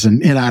there as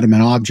an inanimate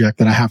object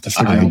that I have to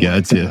figure out.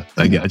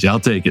 I got you. I'll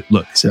take it.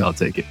 Look, I'll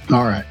take it.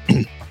 All right.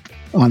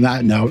 On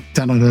that note,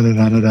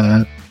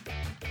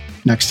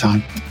 next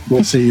time.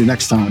 We'll see you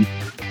next time.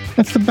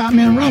 That's the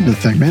Batman Robin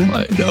thing, man.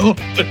 I know.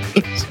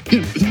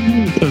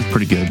 That was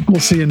pretty good.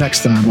 We'll see you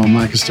next time on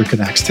Lancaster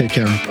Connects. Take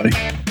care, everybody.